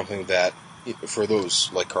 It's something that, for those,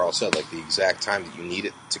 like Karl said, like the exact time that you need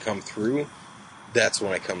it to come through, that's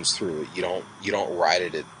when it comes through. You don't ride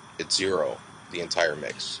it at zero the entire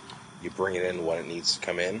mix. You bring it in when it needs to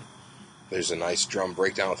come in. There's a nice drum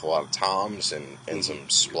breakdown with a lot of toms and some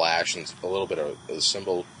splash and a little bit of a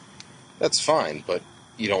cymbal. That's fine, but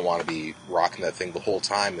you don't want to be rocking that thing the whole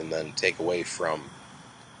time and then take away from,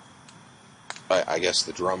 I guess,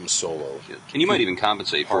 the drum solo. And you might even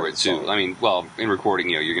compensate for it, too. Song. I mean, well, in recording,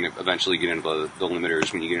 you're going to eventually get into the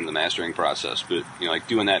limiters when you get into the mastering process. But, like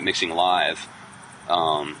doing that mixing live,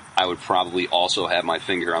 I would probably also have my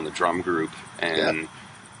finger on the drum group and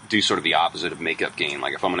do sort of the opposite of makeup gain.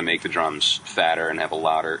 Like if I'm going to make the drums fatter and have a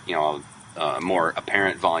louder, more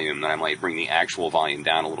apparent volume, then I might bring the actual volume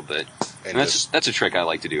down a little bit. And that's a trick I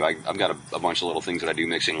like to do. I've got a bunch of little things that I do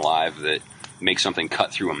mixing live that make something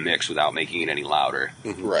cut through a mix without making it any louder.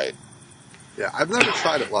 Right. Yeah, I've never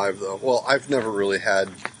tried it live, though. Well, I've never really had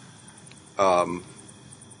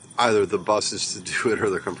either the buses to do it or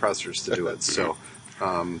the compressors to do it, so...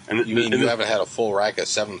 And you haven't had a full rack of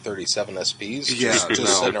 737 SPs? Yeah,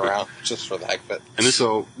 just sitting around just for the heck of it. And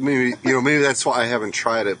so maybe that's why I haven't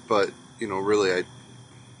tried it, but really I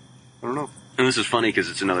don't know. And this is funny because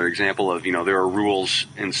it's another example of, there are rules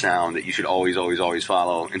in sound that you should always, always, always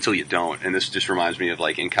follow until you don't. And this just reminds me of,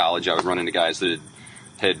 like, in college I would run into guys that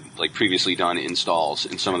had like previously done installs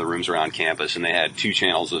in some of the rooms around campus, and they had 2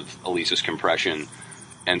 channels of Alesis compression.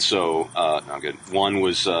 And so, one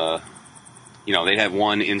was... they'd have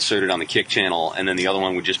one inserted on the kick channel, and then the other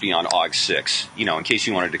one would just be on AUX 6, in case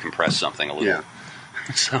you wanted to compress something a little. Yeah.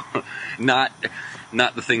 So, not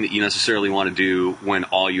the thing that you necessarily want to do when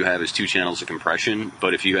all you have is 2 channels of compression,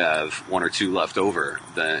 but if you have 1 or 2 left over,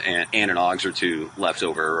 and an AUX or 2 left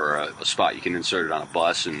over, or a spot you can insert it on a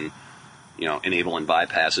bus and, enable and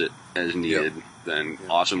bypass it as needed, then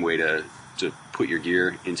awesome way to put your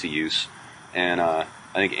gear into use. And I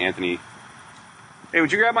think Anthony... Hey,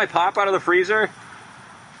 would you grab my pop out of the freezer?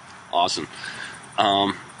 Awesome.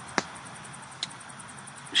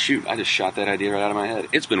 Shoot, I just shot that idea right out of my head.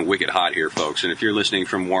 It's been wicked hot here, folks, and if you're listening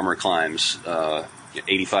from warmer climes,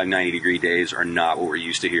 85, 90 degree days are not what we're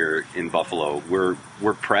used to here in Buffalo. We're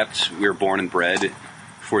prepped, we're born and bred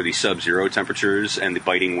for the sub-zero temperatures and the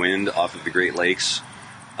biting wind off of the Great Lakes.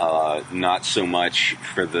 Not so much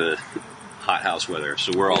for the hothouse weather,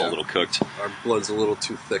 so we're all a little cooked. Our blood's a little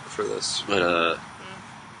too thick for this. But,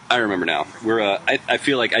 I remember now. We're. I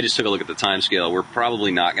feel like I just took a look at the time scale. We're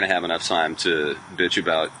probably not going to have enough time to bitch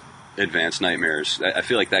about advanced nightmares. I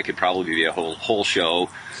feel like that could probably be a whole show.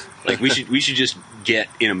 Like we should just get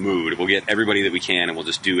in a mood. We'll get everybody that we can, and we'll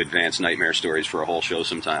just do advanced nightmare stories for a whole show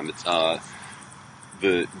sometime. It's,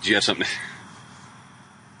 do you have something?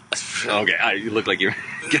 Okay, you look like you're.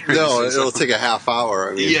 No, it'll take a half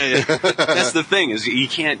hour. I mean. Yeah. That's the thing is you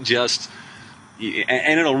can't just.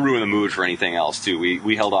 and it'll ruin the mood for anything else too.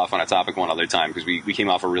 We held off on a topic one other time because we came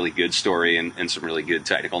off a really good story and some really good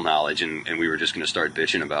technical knowledge, and we were just going to start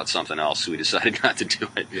bitching about something else, so we decided not to do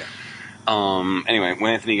it. Yeah. Anyway,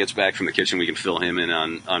 when Anthony gets back from the kitchen, we can fill him in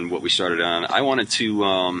on what we started on. I wanted to,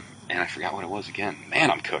 and I forgot what it was again. Man,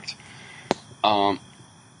 I'm cooked.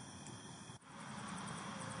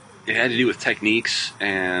 It had to do with techniques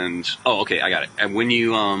and okay, I got it. And when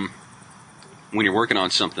you're working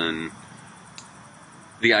on something,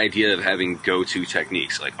 the idea of having go-to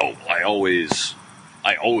techniques, like I always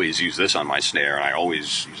use this on my snare, and I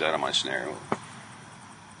always use that on my snare.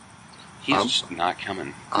 He's just not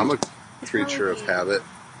coming. I'm a creature of habit,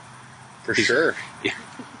 For sure. Yeah.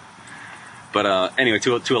 But anyway,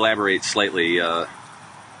 to elaborate slightly, all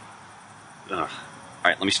right,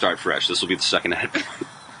 let me start fresh. This will be the second edit.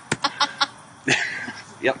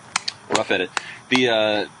 Yep, rough edit.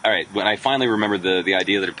 All right, when I finally remembered the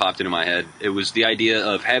idea that had popped into my head, it was the idea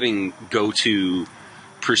of having go-to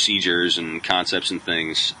procedures and concepts and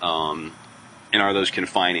things, and are those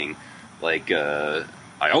confining? Like,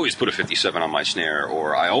 I always put a 57 on my snare,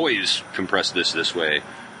 or I always compress this way.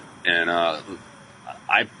 And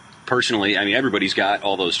I personally, I mean, everybody's got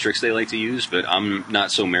all those tricks they like to use, but I'm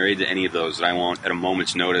not so married to any of those that I won't, at a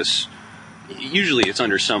moment's notice. Usually it's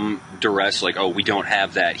under some duress, like, we don't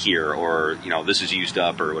have that here, or, this is used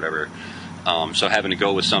up, or whatever. So having to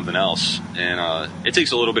go with something else. And it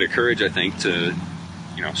takes a little bit of courage, I think, to,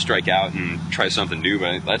 strike out and try something new,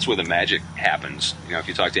 but that's where the magic happens. If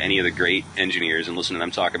you talk to any of the great engineers and listen to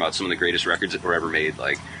them talk about some of the greatest records that were ever made,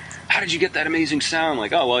 like, how did you get that amazing sound?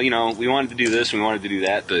 Like, we wanted to do this and we wanted to do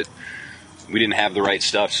that, but we didn't have the right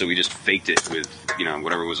stuff, so we just faked it with,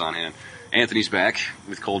 whatever was on hand. Anthony's back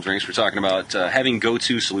with cold drinks. We're talking about having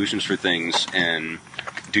go-to solutions for things, and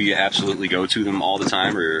do you absolutely go to them all the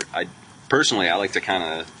time? Or I like to kind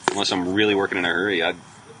of, unless I'm really working in a hurry,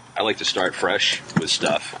 I like to start fresh with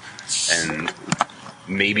stuff and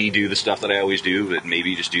maybe do the stuff that I always do, but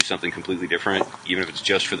maybe just do something completely different, even if it's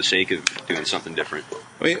just for the sake of doing something different.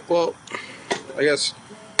 I mean, well, I guess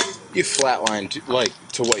you flatline to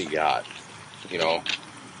what you got,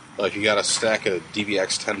 Like, you got a stack of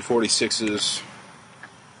DBX 1046s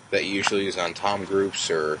that you usually use on tom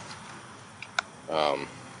groups or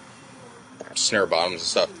snare bottoms and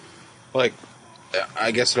stuff. Like,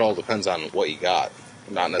 I guess it all depends on what you got,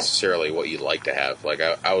 not necessarily what you'd like to have. Like,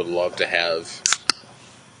 I would love to have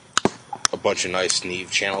a bunch of nice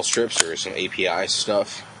Neve channel strips or some API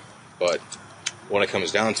stuff, but when it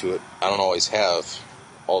comes down to it, I don't always have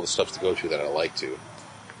all the stuff to go to that I like to.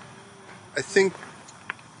 I think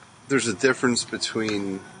there's a difference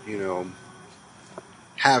between,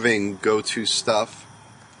 having go-to stuff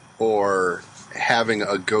or having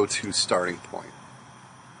a go-to starting point.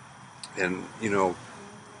 And,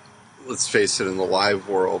 let's face it, in the live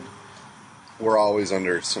world, we're always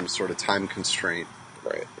under some sort of time constraint,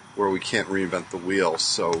 right, where we can't reinvent the wheel.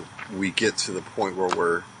 So we get to the point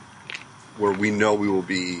where we know we will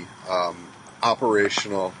be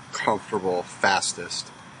operational, comfortable,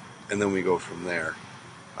 fastest, and then we go from there.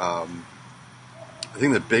 I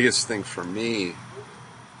think the biggest thing for me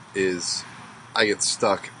is I get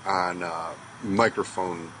stuck on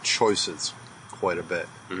microphone choices quite a bit.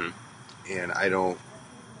 Mm-hmm. And I don't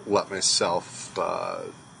let myself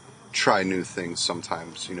try new things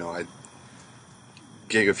sometimes. I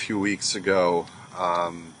gig a few weeks ago.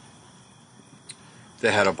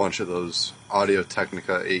 They had a bunch of those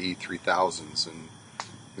Audio-Technica AE 3000s, and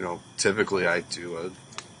typically I do a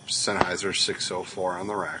Sennheiser 604 on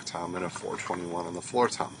the rack tom and a 421 on the floor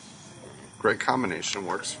tom. Great combination,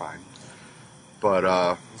 works fine. But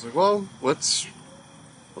I was like, well, let's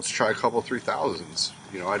try a couple 3000s.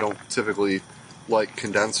 I don't typically like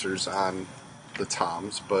condensers on the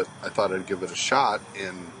toms, but I thought I'd give it a shot,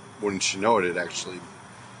 and wouldn't you know it actually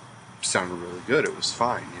sounded really good. It was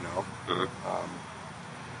fine, Uh-huh.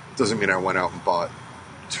 Doesn't mean I went out and bought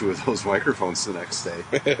 2 of those microphones the next day,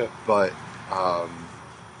 but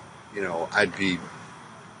I'd be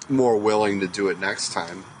more willing to do it next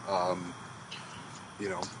time.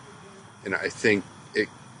 And I think it,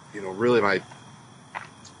 really my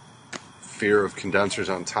fear of condensers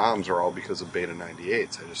on toms are all because of Beta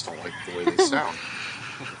 98s. I just don't like the way they sound.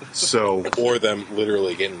 So, or them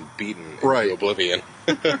literally getting beaten into oblivion.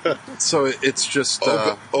 So it's just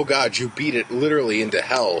oh God, you beat it literally into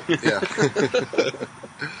hell. Yeah.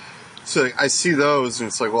 So I see those, and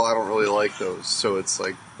it's like, well, I don't really like those. So it's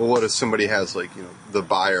like, well, what if somebody has the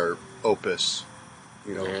Bayer Opus,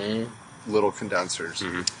 little condensers?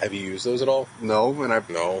 Mm-hmm. Have you used those at all? No, and I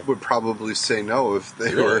would probably say no if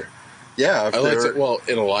they were. Yeah, I like it. Well,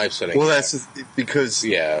 in a live setting. Well, that's because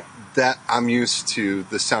that I'm used to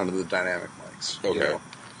the sound of the dynamic mics. Okay. You know?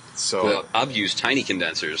 So Well, I've used tiny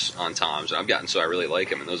condensers on toms, and I've gotten so I really like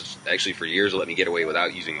them. And those actually for years let me get away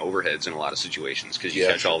without using overheads in a lot of situations because you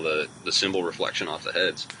catch all the cymbal reflection off the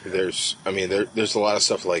heads. There's a lot of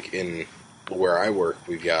stuff like in where I work.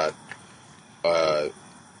 We've got a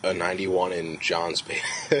 91 in John's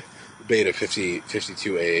Beta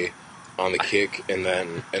 52A on the kick, and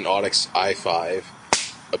then an Audix i5,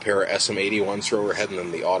 a pair of SM81s for overhead, and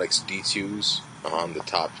then the Audix D2s on the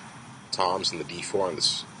top toms and the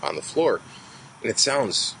D4 on the floor. And it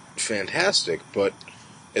sounds fantastic, but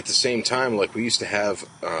at the same time, like we used to have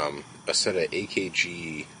a set of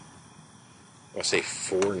AKG, I want to say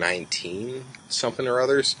 419 something or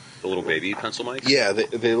others. The little baby pencil mics? Yeah,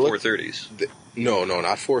 they look 430s. No,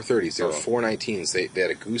 not 430s. They were 419s. They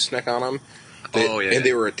had a gooseneck on them. And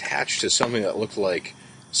they were attached to something that looked like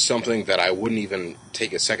something that I wouldn't even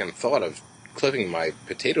take a second thought of clipping my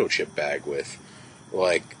potato chip bag with.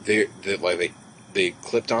 Like they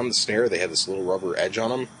clipped on the snare. They had this little rubber edge on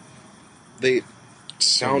them. They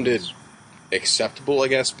sounded acceptable, I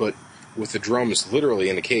guess, but with the drums literally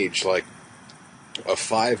in a cage, like a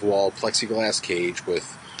 5-wall plexiglass cage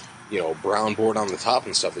with, brown board on the top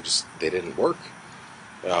and stuff. They didn't work.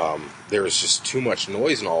 There was just too much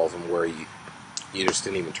noise in all of them where you just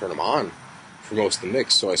didn't even turn them on for most of the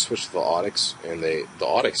mix. So I switched to the Audix, and the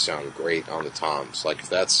Audix sound great on the toms. Like if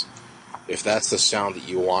that's the sound that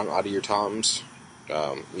you want out of your toms,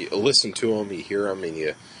 you listen to them, you hear them, and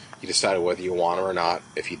you decide whether you want them or not.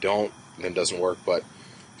 If you don't, then it doesn't work. But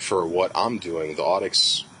for what I'm doing, the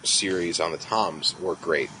Audix series on the toms work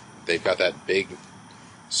great. They've got that big,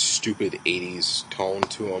 stupid 80s tone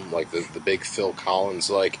to them, like the big Phil Collins.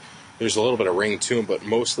 Like there's a little bit of ring to them, but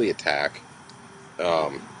mostly attack.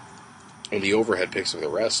 And the overhead picks up the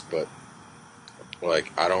rest. But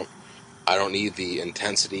like I don't need the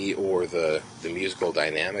intensity or the musical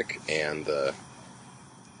dynamic and the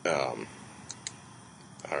I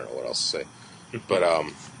don't know what else to say, but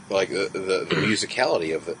like the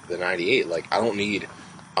musicality of the 98. Like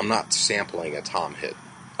I'm not sampling a tom hit,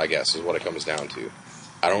 I guess is what it comes down to.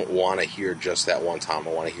 I don't want to hear just that one tom.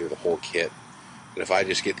 I want to hear the whole kit. And if I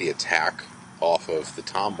just get the attack off of the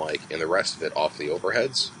tom mic and the rest of it off the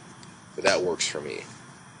overheads, that works for me.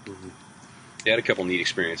 Mm-hmm. I had a couple neat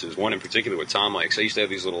experiences. One in particular with tom mics. I used to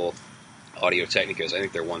have these little Audio Technicas. I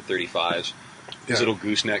think they're 135s. These little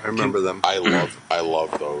gooseneck. I remember them. I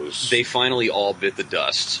love those. They finally all bit the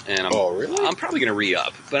dust, and I'm probably going to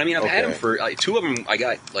re-up. But I mean, I've had them for two of them. I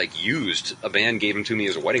got used. A band gave them to me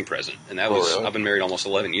as a wedding present, and that was really? I've been married almost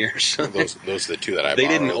 11 years. those are the two that I they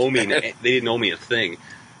borrowed. They didn't owe me a thing.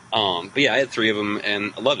 But yeah, I had three of them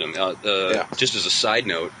and I loved them. Just as a side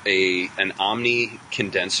note, an Omni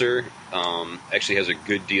condenser actually has a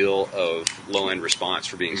good deal of low end response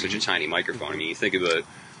for being such a tiny microphone. I mean, you think of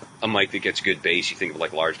a mic that gets good bass, you think of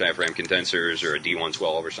like large diaphragm condensers or a D112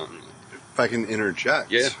 or something. If I can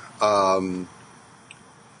interject, yeah.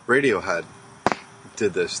 Radiohead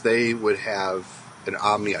did this. They would have an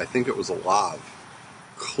Omni, I think it was a Lav,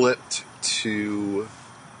 clipped to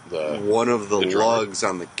one of the lugs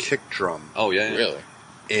on the kick drum. Oh, yeah. Really?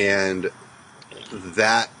 And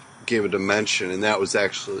that gave a dimension, and that was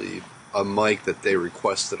actually a mic that they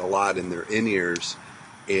requested a lot in their in-ears,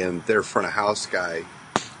 and their front of house guy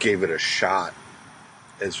gave it a shot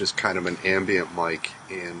as just kind of an ambient mic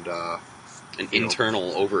and an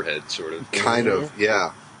internal overhead sort of. Kind of,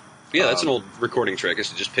 yeah. Yeah, that's an old recording trick, is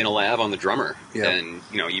to just pin a lav on the drummer. Yeah. And,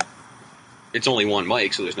 it's only one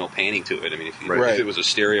mic, so there's no panning to it. I mean, if it was a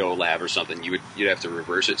stereo lav or something, you'd have to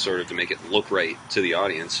reverse it sort of to make it look right to the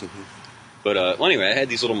audience. Mm-hmm. But anyway, I had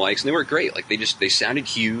these little mics, and they were great. Like they sounded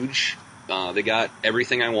huge. They got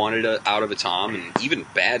everything I wanted out of a tom, and even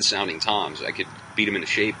bad sounding toms, I could beat them into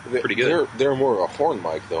shape pretty good. They're more of a horn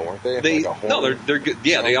mic, though, aren't they? They're good.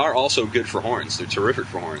 Yeah, they are also good for horns. They're terrific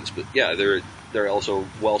for horns. But yeah, they're also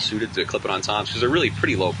well suited to clip it on toms because they're really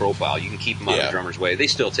pretty low profile. You can keep them out of the drummer's way. They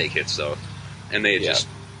still take hits though, and they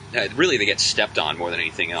they get stepped on more than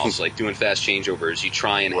anything else. Like doing fast changeovers, you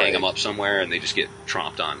try and hang them up somewhere, and they just get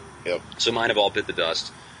tromped on. Yep. So mine have all bit the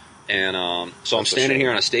dust. And so I'm standing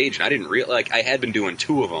here on a stage, and I didn't realize, I had been doing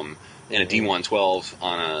two of them in a D112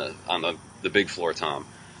 on the big floor tom.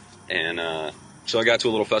 And so I got to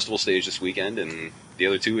a little festival stage this weekend, and the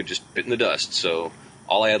other two had just bitten the dust. So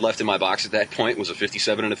all I had left in my box at that point was a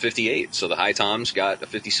 57 and a 58. So the high toms got a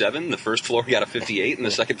 57, the first floor got a 58, and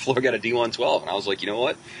the second floor got a D112. And I was like, you know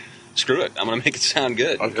what? Screw it. I'm going to make it sound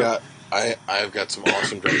good. I've got some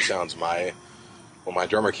awesome drum sounds. When my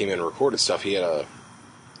drummer came in and recorded stuff, he had a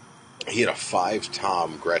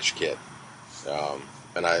 5-tom Gretsch kit,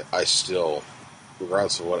 and I still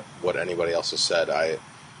regardless of what anybody else has said, I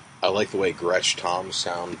like the way Gretsch toms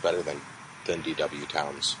sound better than DW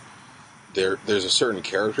toms. There's a certain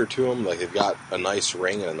character to them. Like, they've got a nice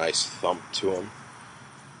ring and a nice thump to them.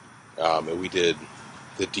 And we did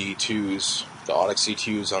the D2s, the Audix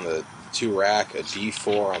D2s on the 2 rack, a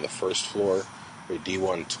D4 on the first floor, a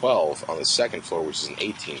D112 on the second floor, which is an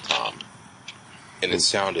 18 tom. And it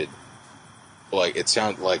sounded like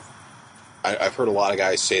I've heard a lot of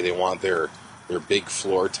guys say they want their big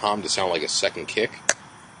floor tom to sound like a second kick,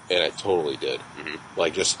 and it totally did. Mm-hmm.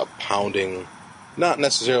 Like, just a pounding, not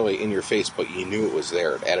necessarily in your face, but you knew it was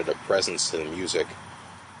there. It added a presence to the music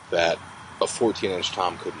that a 14-inch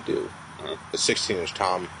tom couldn't do. Uh-huh. A 16-inch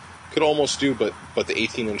tom could almost do, but the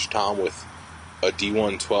 18-inch tom with a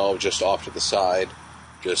D112 just off to the side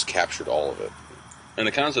just captured all of it. And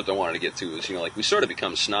the concept I wanted to get to is, like, we sort of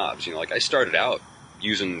become snobs. Like, I started out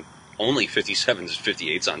using only 57s and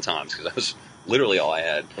 58s on toms because that was literally all I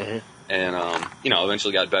had. Mm-hmm. And,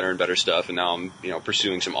 eventually got better and better stuff, and now I'm,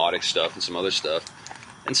 pursuing some Audix stuff and some other stuff.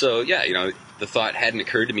 And so, yeah, the thought hadn't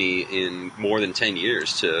occurred to me in more than 10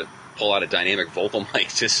 years to pull out a dynamic vocal mic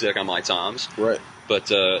to stick on my toms. Right.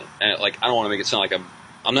 But, I don't want to make it sound like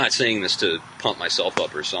I'm not saying this to pump myself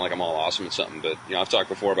up or sound like I'm all awesome at something, but, I've talked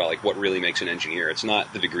before about, like, what really makes an engineer. It's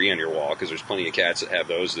not the degree on your wall, because there's plenty of cats that have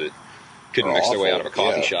those that couldn't mix their way out of a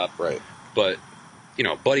coffee shop. Right. But,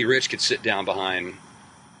 Buddy Rich could sit down behind,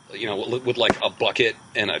 with like a bucket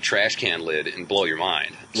and a trash can lid and blow your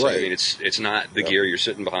mind. So, right. I mean, it's not the gear you're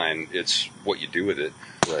sitting behind, it's what you do with it.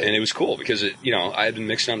 Right. And it was cool because, I had been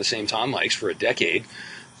mixing on the same tom mics for a decade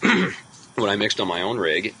when I mixed on my own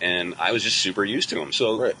rig, and I was just super used to them.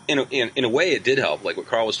 So, right. in a way, it did help. Like what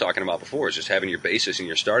Karl was talking about before, is just having your basis and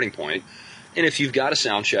your starting point. And if you've got to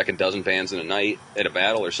sound check a dozen bands in a night at a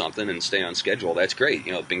battle or something and stay on schedule, that's great.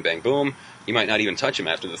 Bing, bang, boom. You might not even touch them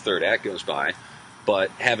after the third act goes by.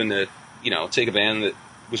 But having to, take a band that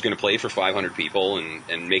was going to play for 500 people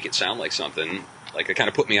and make it sound like something, like, it kind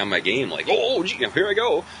of put me on my game. Like, oh, gee, here I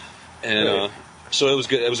go. And right. So it was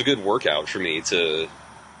good. It was a good workout for me to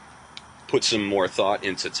put some more thought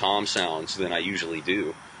into tom sounds than I usually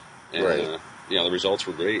do. And, right. The results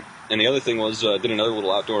were great. And the other thing was, did another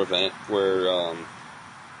little outdoor event where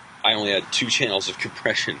I only had 2 channels of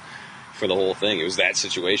compression for the whole thing. It was that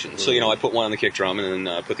situation. So, I put one on the kick drum and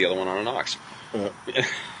then put the other one on an aux.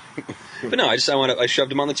 But no, I shoved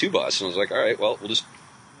them on the 2 bus, and I was like, all right, well,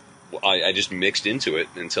 I just mixed into it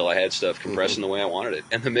until I had stuff compressing the way I wanted it.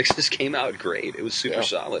 And the mixes came out great. It was super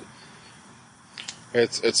solid.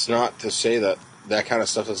 It's not to say that kind of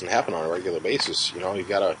stuff doesn't happen on a regular basis. You've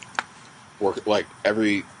got to work, like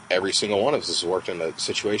every single one of us has worked in a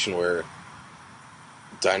situation where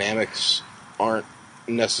dynamics aren't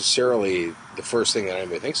necessarily the first thing that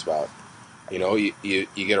anybody thinks about. You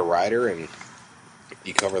get a rider and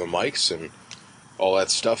you cover the mics and all that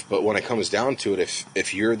stuff, but when it comes down to it,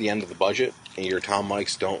 if you're the end of the budget and your tom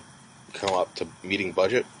mics don't come up to meeting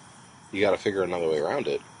budget, you got to figure another way around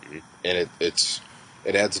it. Mm-hmm. And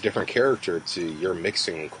it adds a different character to your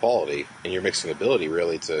mixing quality and your mixing ability,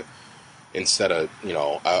 really, to, instead of,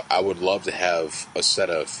 I would love to have a set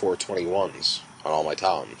of 421s on all my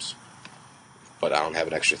toms, but I don't have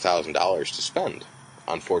an extra $1,000 to spend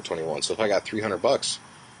on 421. So if I got $300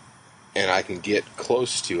 and I can get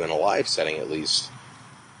close to, in a live setting at least,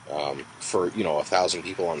 for 1,000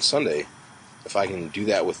 people on Sunday, if I can do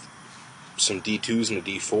that with some D2s and a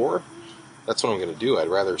D4, that's what I'm going to do. I'd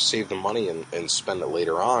rather save the money and spend it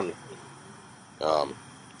later on,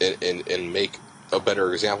 and make a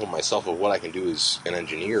better example of myself of what I can do as an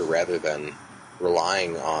engineer, rather than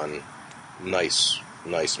relying on nice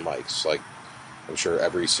mics. Like, I'm sure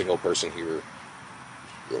every single person here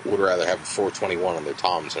would rather have a 421 on their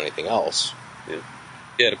toms than anything else.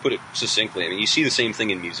 Yeah, to put it succinctly, I mean, you see the same thing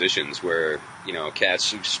in musicians where,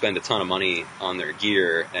 cats who spend a ton of money on their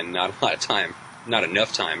gear and not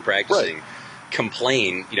enough time practicing, right.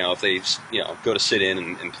 complain, if they, go to sit in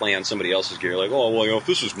and play on somebody else's gear, like, oh, well, if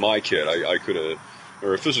this was my kit, I could have,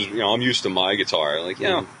 or if this was, I'm used to my guitar, like,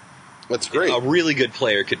 that's great. A really good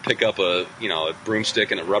player could pick up a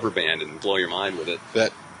broomstick and a rubber band and blow your mind with it.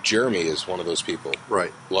 That Jeremy is one of those people.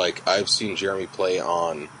 Right. Like, I've seen Jeremy play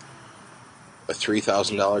on a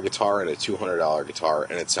 $3,000 guitar and a $200 guitar,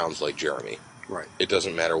 and it sounds like Jeremy. Right. It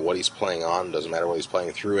doesn't matter what he's playing on, doesn't matter what he's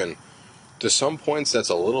playing through, and to some points that's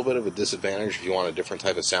a little bit of a disadvantage if you want a different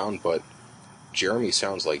type of sound, but Jeremy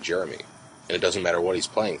sounds like Jeremy, and it doesn't matter what he's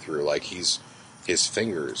playing through. Like, his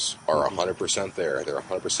fingers are 100% there. They're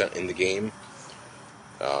 100% in the game.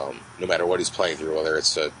 No matter what he's playing through, whether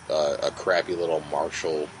it's a crappy little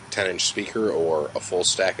Marshall 10-inch speaker or a full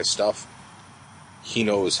stack of stuff, he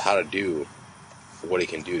knows how to do what he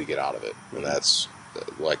can do to get out of it, and that's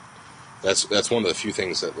one of the few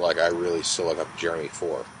things that I really still look up to Jeremy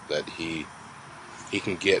for, that he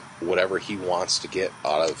can get whatever he wants to get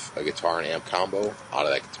out of a guitar and amp combo, out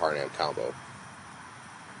of that guitar and amp combo.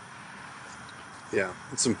 Yeah,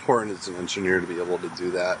 it's important as an engineer to be able to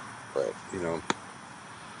do that. Right.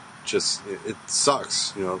 Just it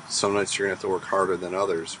sucks. Some nights you're gonna have to work harder than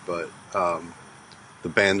others, but the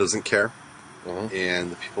band doesn't care,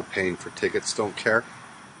 and the people paying for tickets don't care.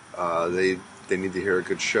 They need to hear a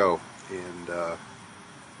good show, and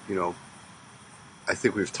I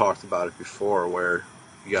think we've talked about it before, where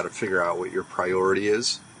you got to figure out what your priority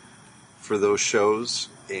is for those shows,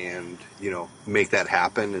 and make that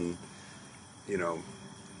happen. And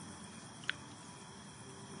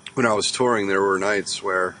when I was touring, there were nights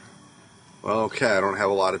where, well, okay, I don't have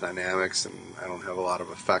a lot of dynamics and I don't have a lot of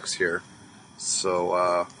effects here,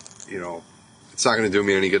 so it's not going to do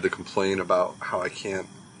me any good to complain about how I can't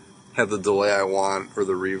have the delay I want or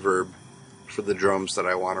the reverb for the drums that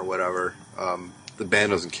I want or whatever. The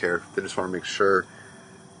band doesn't care. They just want to make sure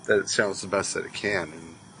that it sounds the best that it can,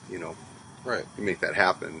 and right, you make that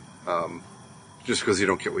happen. Just because you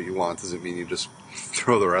don't get what you want doesn't mean you just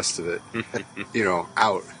throw the rest of it,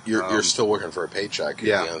 out. You're still working for a paycheck at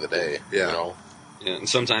the end of the day. Yeah. Yeah, and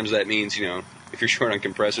sometimes that means, if you're short on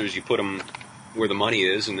compressors, you put them where the money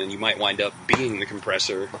is, and then you might wind up being the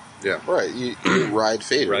compressor. Yeah. Right. You ride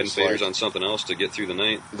faders. Riding faders on something else to get through the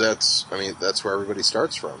night. That's where everybody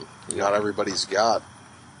starts from. Not everybody's got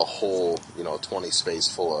a whole, 20 space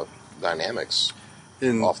full of dynamics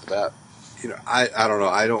off the bat. I don't know.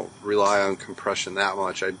 I don't rely on compression that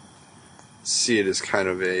much. I see it as kind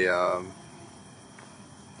of a, I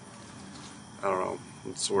don't know,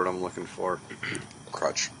 what's the word I'm looking for?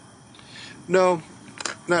 Crutch. No,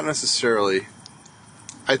 not necessarily.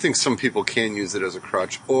 I think some people can use it as a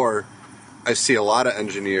crutch, or I see a lot of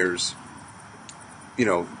engineers,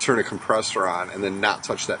 turn a compressor on and then not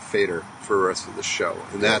touch that fader for the rest of the show.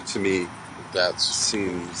 And that, to me,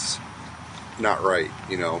 seems not right,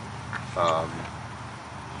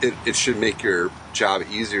 It should make your job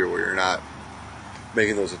easier where you're not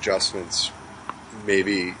making those adjustments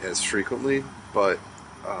maybe as frequently, but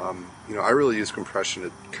I really use compression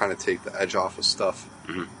to kind of take the edge off of stuff.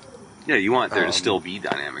 Mm-hmm. Yeah, you want there to still be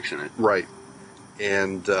dynamics in it. Right.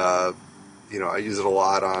 And, I use it a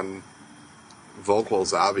lot on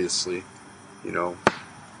vocals, obviously,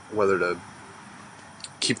 whether to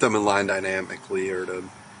keep them in line dynamically or to,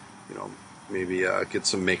 maybe get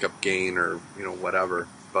some makeup gain or, whatever.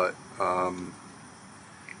 But,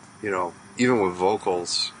 even with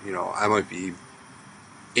vocals, I might be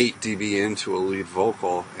 8 dB into a lead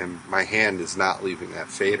vocal and my hand is not leaving that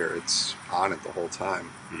fader. It's on it the whole time.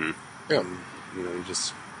 Mm-hmm. Yeah. And, you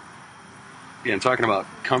just... Yeah, and talking about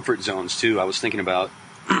comfort zones, too, I was thinking about,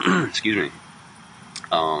 excuse me,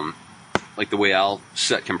 like the way I'll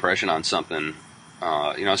set compression on something,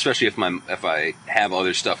 especially if I have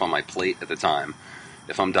other stuff on my plate at the time.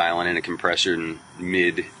 If I'm dialing in a compressor in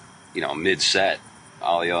mid set,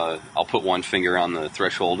 I'll put one finger on the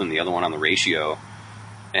threshold and the other one on the ratio,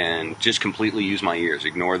 and just completely use my ears.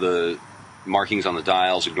 Ignore the markings on the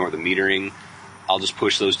dials, ignore the metering. I'll just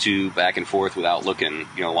push those two back and forth without looking,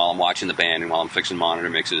 while I'm watching the band and while I'm fixing monitor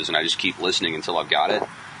mixes, and I just keep listening until I've got it.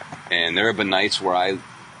 And there have been nights where I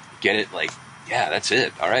get it like, yeah, that's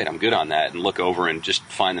it. All right, I'm good on that, and look over and just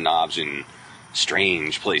find the knobs in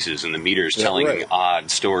strange places and the meters telling odd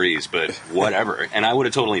stories, but whatever. And I would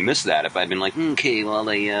have totally missed that if I'd been like, okay, well,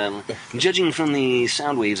 judging from the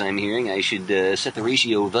sound waves I'm hearing, I should set the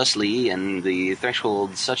ratio thusly and the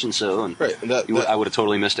threshold such and so. And right. I would have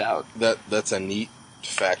totally missed out. That's a neat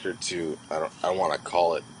factor to, I want to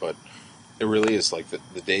call it, but it really is like the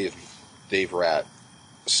Dave Rat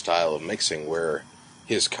style of mixing, where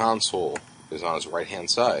his console is on his right-hand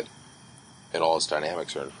side and all his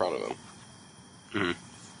dynamics are in front of him.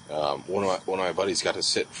 Mm-hmm. One of my buddies got to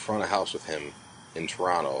sit front of house with him in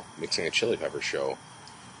Toronto mixing a Chili Pepper show,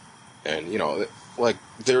 and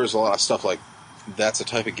there's a lot of stuff like that's a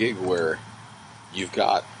type of gig where you've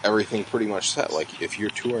got everything pretty much set. Like if you're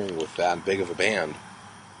touring with that big of a band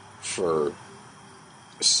for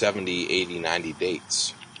 70, 80, 90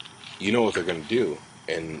 dates, you know what they're going to do,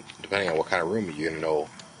 and depending on what kind of room, you're going to know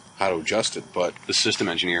how to adjust it. But the system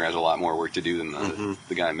engineer has a lot more work to do than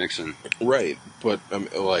the guy mixing. Right, but I'm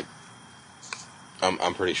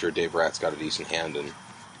pretty sure Dave Rat's got a decent hand in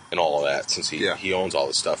all of that, since he owns all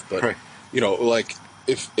this stuff. But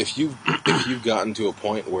if you've gotten to a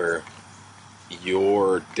point where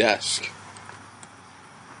your desk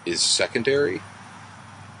is secondary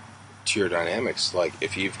to your dynamics, like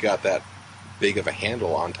if you've got that big of a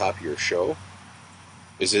handle on top of your show,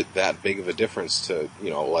 is it that big of a difference to,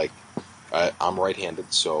 like, I'm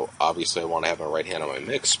right-handed, so obviously I want to have my right hand on my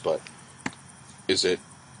mix, but is it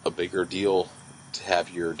a bigger deal to have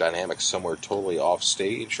your dynamics somewhere totally off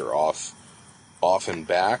stage or off and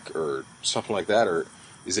back or something like that? Or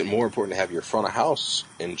is it more important to have your front of house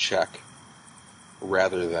in check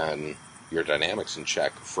rather than your dynamics in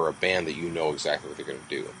check for a band that you know exactly what they're going to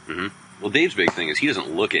do? Mm-hmm. Well, Dave's big thing is he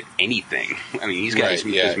doesn't look at anything. I mean, he's got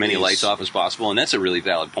as many lights off as possible, and that's a really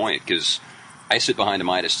valid point, because I sit behind a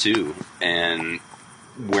Midas 2, and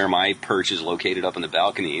where my perch is located up in the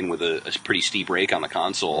balcony and with a pretty steep rake on the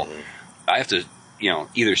console, I have to,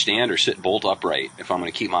 either stand or sit bolt upright if I'm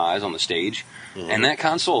going to keep my eyes on the stage. And that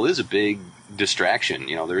console is a big distraction.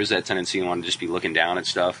 There is that tendency to want to just be looking down at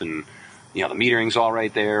stuff, and, the metering's all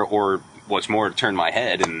right there, or what's more, to turn my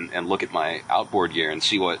head and look at my outboard gear and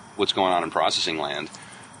see what's going on in processing land.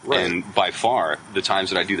 Right. And by far, the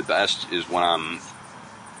times that I do the best is when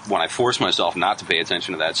I force myself not to pay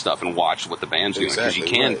attention to that stuff and watch what the band's doing, because you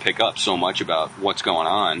can pick up so much about what's going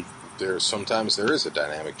on. Sometimes there is a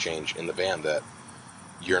dynamic change in the band that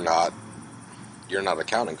you're not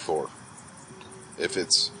accounting for. If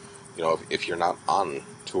it's, if you're not on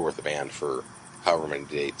tour with the band for however many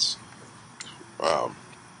dates,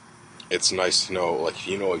 it's nice to know, like, if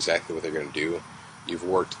you know exactly what they're going to do, you've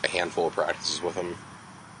worked a handful of practices with them,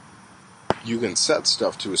 you can set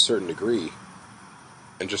stuff to a certain degree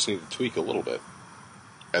and just need to tweak a little bit,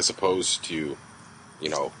 as opposed to,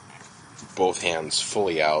 both hands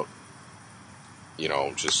fully out,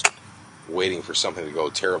 just waiting for something to go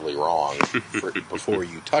terribly wrong before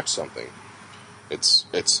you touch something. It's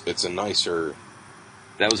a nicer...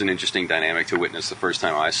 That was an interesting dynamic to witness the first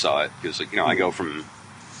time I saw it, because, I go from...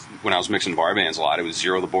 When I was mixing bar bands a lot, it was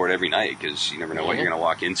zero the board every night, because you never know what you're going to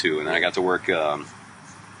walk into. And then I got to work...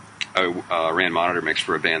 I ran monitor mix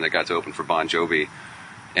for a band that got to open for Bon Jovi,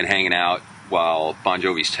 and hanging out while Bon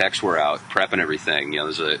Jovi's techs were out prepping everything.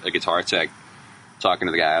 There's a guitar tech talking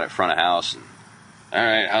to the guy out at front of house. And, all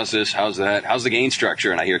right, how's this? How's that? How's the gain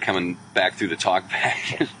structure? And I hear coming back through the talk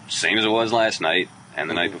back, same as it was last night, and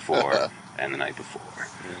the night before, and the night before.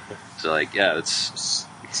 So, it's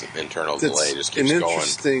an internal delay. Just keeps going. An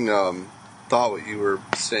interesting thought what you were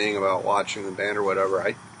saying about watching the band or whatever.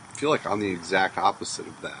 I feel like I'm the exact opposite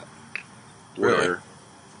of that. Where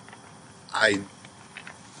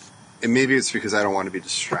and maybe it's because I don't want to be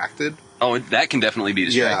distracted. Oh, that can definitely be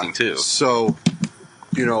distracting too. So,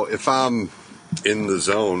 if I'm in the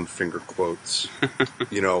zone, finger quotes,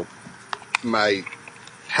 my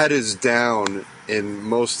head is down and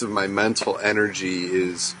most of my mental energy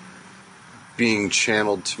is being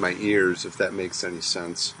channeled to my ears, if that makes any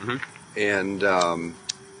sense. And,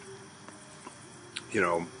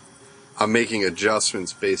 I'm making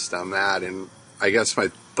adjustments based on that. And I guess my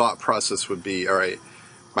thought process would be, all right,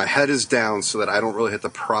 my head is down so that I don't really have to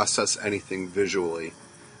process anything visually,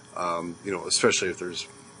 especially if there's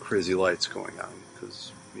crazy lights going on,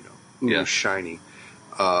 because, shiny.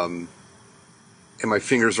 And my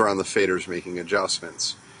fingers are on the faders making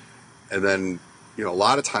adjustments. And then, a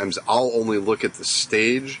lot of times I'll only look at the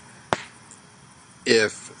stage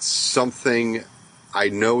if something I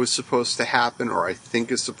know is supposed to happen or I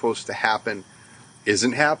think is supposed to happen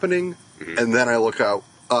isn't happening. And then I look up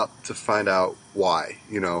to find out why,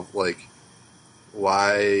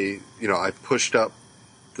 why, I pushed up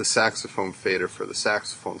the saxophone fader for the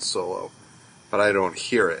saxophone solo, but I don't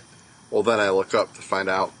hear it. Well, then I look up to find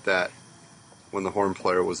out that when the horn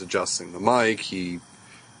player was adjusting the mic, he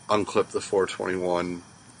unclipped the 421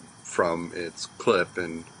 from its clip,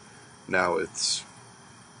 and now it's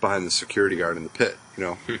behind the security guard in the pit,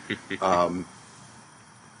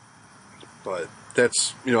 but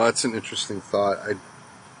that's, that's an interesting thought.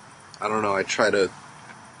 I don't know, I try to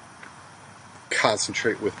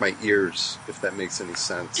concentrate with my ears, if that makes any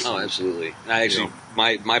sense. Oh, absolutely. I actually,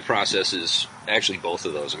 my process is actually both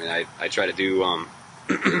of those. I mean, I try to do,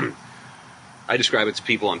 I describe it to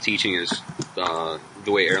people I'm teaching as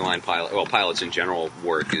the way pilots in general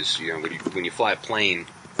work is, when you fly a plane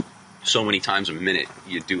so many times a minute,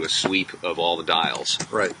 you do a sweep of all the dials.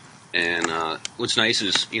 Right. And what's nice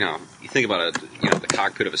is, you think about the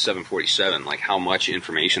cockpit of a 747, like how much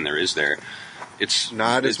information there is there. It's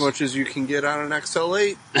not as much as you can get on an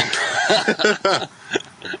XL8.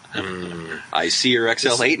 I see your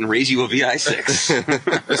XL8 and raise you a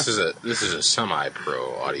VI6. This is a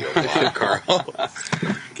semi-pro audio blog, Karl.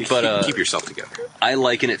 Keep yourself together. I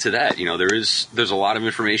liken it to that. There's a lot of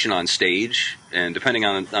information on stage, and depending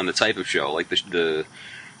on the type of show, like the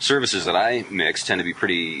services that I mix tend to be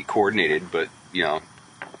pretty coordinated, but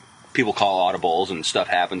people call audibles and stuff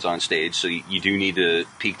happens on stage, so you do need to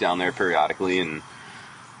peek down there periodically and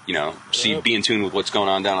be in tune with what's going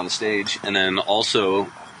on down on the stage. And then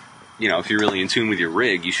also, if you're really in tune with your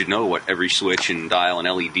rig, you should know what every switch and dial and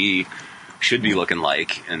LED should be looking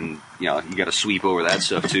like. And, you got to sweep over that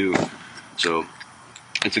stuff too. So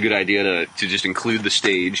it's a good idea to just include the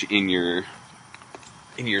stage in your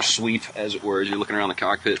sweep, as it were, as you're looking around the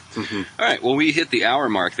cockpit. Mm-hmm. All right, well, we hit the hour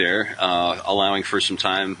mark there, allowing for some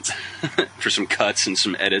time for some cuts and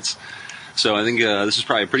some edits. So I think this is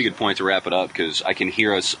probably a pretty good point to wrap it up, because I can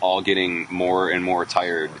hear us all getting more and more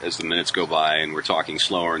tired as the minutes go by, and we're talking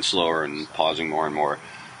slower and slower and pausing more and more.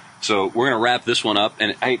 So we're going to wrap this one up,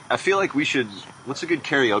 and I feel like we should, what's a good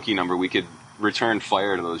karaoke number we could return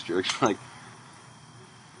fire to those jerks? Like,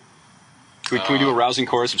 can we do a rousing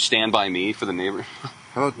chorus of Stand By Me for the neighbor?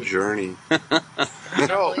 How about Journey?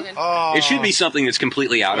 No. It should be something that's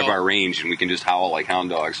completely out of our range, and we can just howl like hound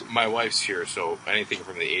dogs. My wife's here, so anything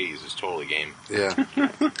from the 80s is totally game. Yeah.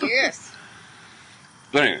 Yes.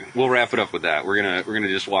 But anyway, we'll wrap it up with that. We're gonna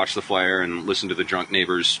just watch the flyer and listen to the drunk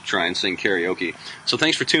neighbors try and sing karaoke. So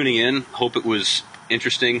thanks for tuning in. Hope it was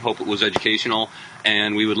interesting. Hope it was educational.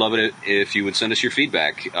 And we would love it if you would send us your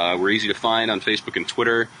feedback. We're easy to find on Facebook and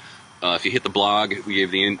Twitter. If you hit the blog, we gave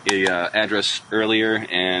the address earlier,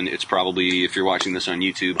 and it's probably, if you're watching this on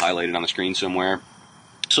YouTube, highlighted on the screen somewhere.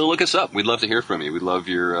 So look us up. We'd love to hear from you. We'd love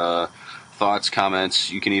your thoughts,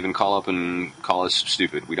 comments. You can even call up and call us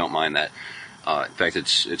stupid. We don't mind that. In fact,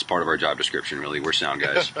 it's part of our job description, really. We're sound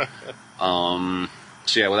guys.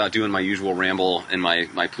 So yeah, without doing my usual ramble and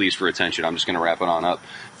my pleas for attention, I'm just going to wrap it on up.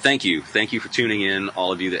 Thank you. Thank you for tuning in,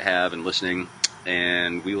 all of you that have and listening.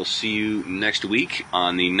 And we will see you next week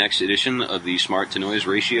on the next edition of the Smart to Noise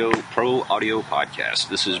Ratio Pro Audio Podcast.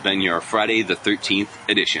 This has been your Friday the 13th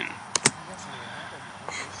edition.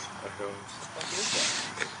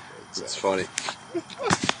 It's funny.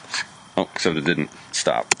 Oh, except it didn't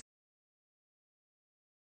stop.